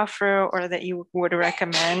you offer or that you would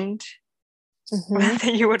recommend Mm-hmm.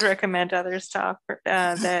 that you would recommend others to offer,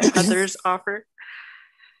 that others offer.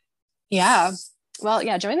 Yeah. Well,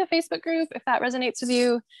 yeah, join the Facebook group if that resonates with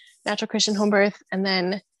you, Natural Christian Home Birth. And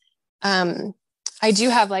then um, I do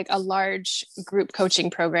have like a large group coaching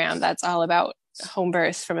program that's all about home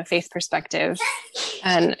birth from a faith perspective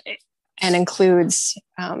and includes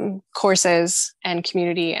courses and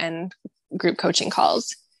community and group coaching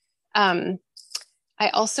calls. Um, I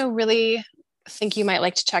also really think you might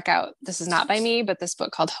like to check out, this is not by me, but this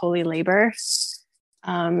book called Holy Labor.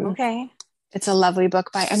 Okay. It's a lovely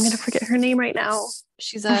book by, I'm going to forget her name right now.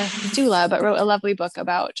 She's a doula, but wrote a lovely book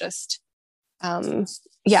about just,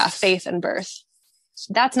 faith and birth.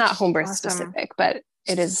 That's not home birth specific, but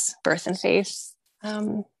it is birth and faith.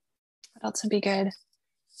 What else would be good?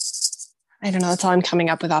 I don't know. That's all I'm coming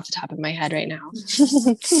up with off the top of my head right now.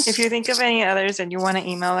 If you think of any others and you want to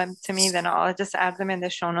email them to me, then I'll just add them in the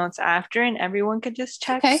show notes after, and everyone could just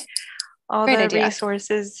check all Great the idea.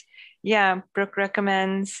 resources. Yeah, Brooke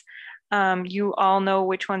recommends. You all know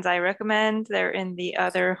which ones I recommend. They're in the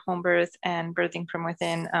other home birth and birthing from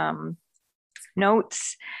within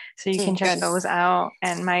notes, so you can check those out.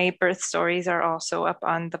 And my birth stories are also up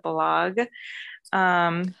on the blog.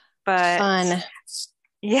 But fun.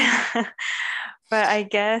 Yeah, but I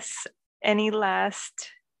guess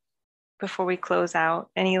before we close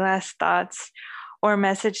out, any last thoughts or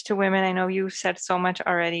message to women? I know you've said so much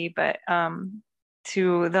already, but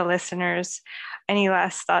to the listeners, any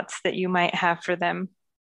last thoughts that you might have for them?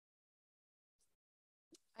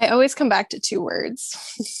 I always come back to two words.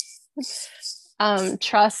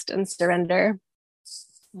 Trust and surrender.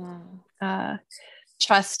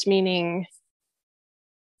 Trust meaning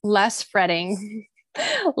less fretting,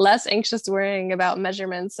 less anxious worrying about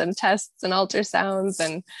measurements and tests and ultrasounds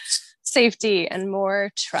and safety, and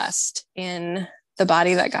more trust in the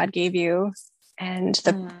body that God gave you and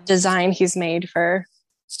the design he's made for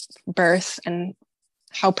birth, and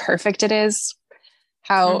how perfect it is,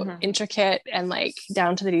 how intricate and like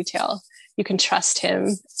down to the detail. You can trust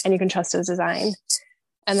him and you can trust his design.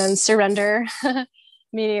 And then surrender,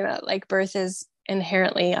 meaning that like birth is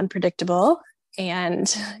inherently unpredictable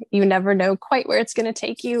and you never know quite where it's going to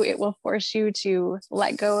take you. It will force you to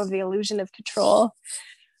let go of the illusion of control,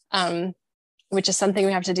 which is something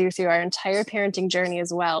we have to do through our entire parenting journey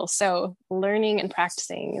as well. So learning and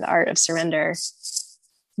practicing the art of surrender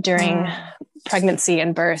during pregnancy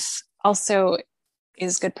and birth also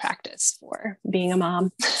is good practice for being a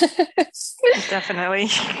mom. Definitely.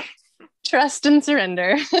 Trust and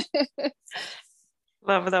surrender.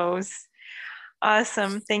 Love those.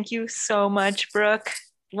 Awesome. Thank you so much, Brooke.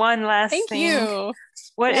 One last thing. Thank you.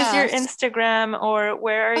 What is your Instagram, or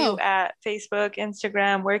where are you at? Facebook,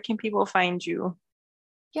 Instagram, where can people find you?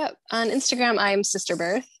 Yep. On Instagram, I'm Sister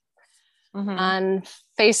Birth. On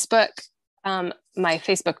Facebook, my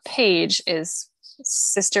Facebook page is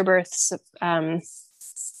Sister Birth.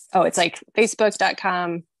 It's like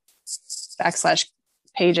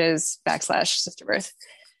facebook.com/pages/Sister Birth.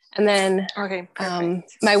 And then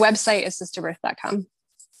my website is sisterbirth.com.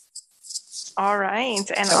 All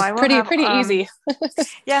right. And so I will pretty easy.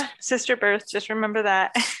 Yeah, Sister Birth. Just remember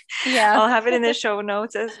that. Yeah. I'll have it in the show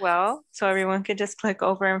notes as well. So everyone could just click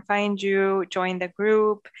over and find you, join the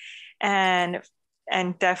group. And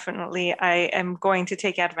definitely I am going to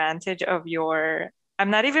take advantage of I'm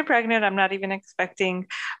not even pregnant. I'm not even expecting,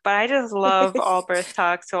 but I just love all birth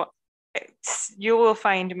talk. So you will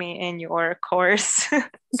find me in your course.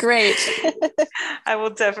 Great. I will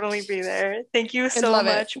definitely be there. Thank you so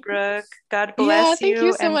much, Brooke. God bless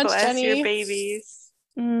you so and much, bless Jenny. your babies.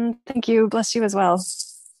 Thank you. Bless you as well.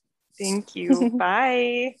 Thank you.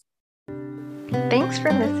 Bye. Thanks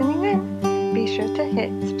for listening in. Be sure to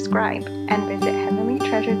hit subscribe and visit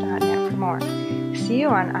heavenlytreasure.net for more. See you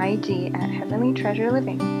on IG at Heavenly Treasure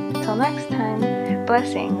Living. Till next time,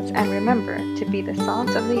 blessings, and remember to be the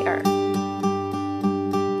salt of the earth.